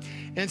church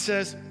and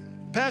says,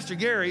 Pastor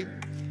Gary,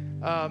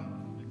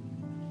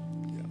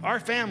 our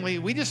family,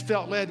 we just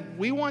felt led,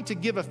 we want to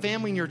give a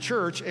family in your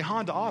church a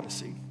Honda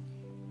Odyssey.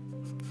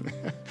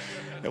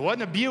 It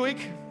wasn't a Buick.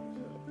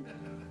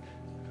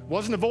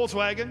 Wasn't a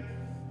Volkswagen.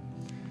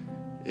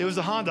 It was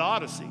a Honda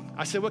Odyssey.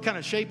 I said, what kind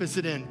of shape is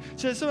it in?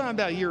 She said, it's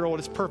about a year old.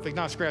 It's perfect,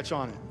 not a scratch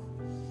on it.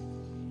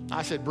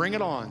 I said, bring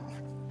it on.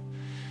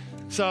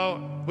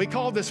 So we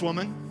called this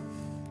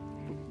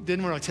woman.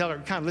 Didn't want to tell her,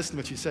 kind of listen to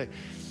what she said.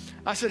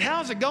 I said,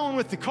 how's it going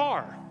with the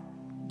car?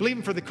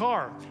 Believing for the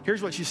car.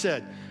 Here's what she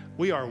said.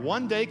 We are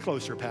one day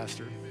closer,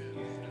 Pastor.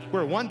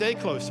 We're one day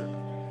closer.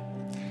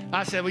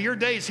 I said, well, your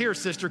day's here,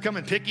 sister. Come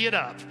and pick it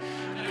up.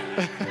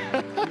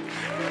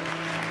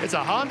 It's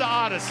a Honda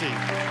Odyssey.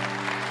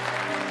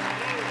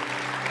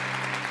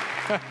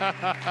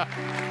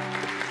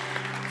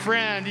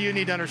 Friend, you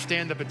need to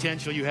understand the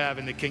potential you have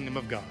in the kingdom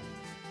of God.